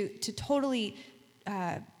 to totally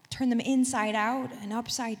turn them inside out and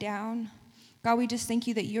upside down. God, we just thank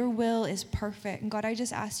you that your will is perfect. And God, I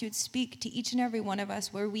just ask you to speak to each and every one of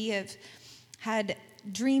us where we have had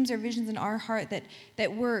dreams or visions in our heart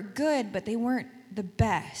that were good, but they weren't the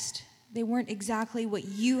best. They weren't exactly what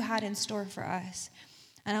you had in store for us.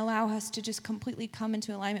 And allow us to just completely come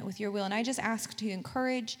into alignment with your will. And I just ask to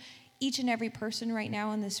encourage each and every person right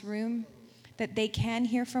now in this room that they can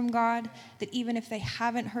hear from God, that even if they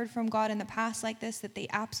haven't heard from God in the past like this, that they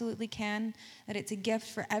absolutely can, that it's a gift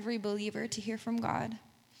for every believer to hear from God.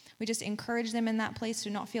 We just encourage them in that place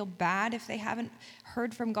to not feel bad if they haven't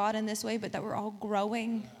heard from God in this way, but that we're all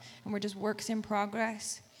growing and we're just works in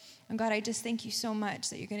progress. And God, I just thank you so much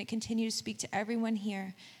that you're going to continue to speak to everyone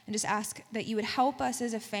here, and just ask that you would help us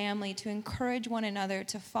as a family to encourage one another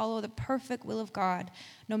to follow the perfect will of God,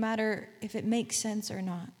 no matter if it makes sense or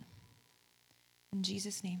not. In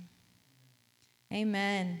Jesus' name,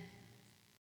 amen.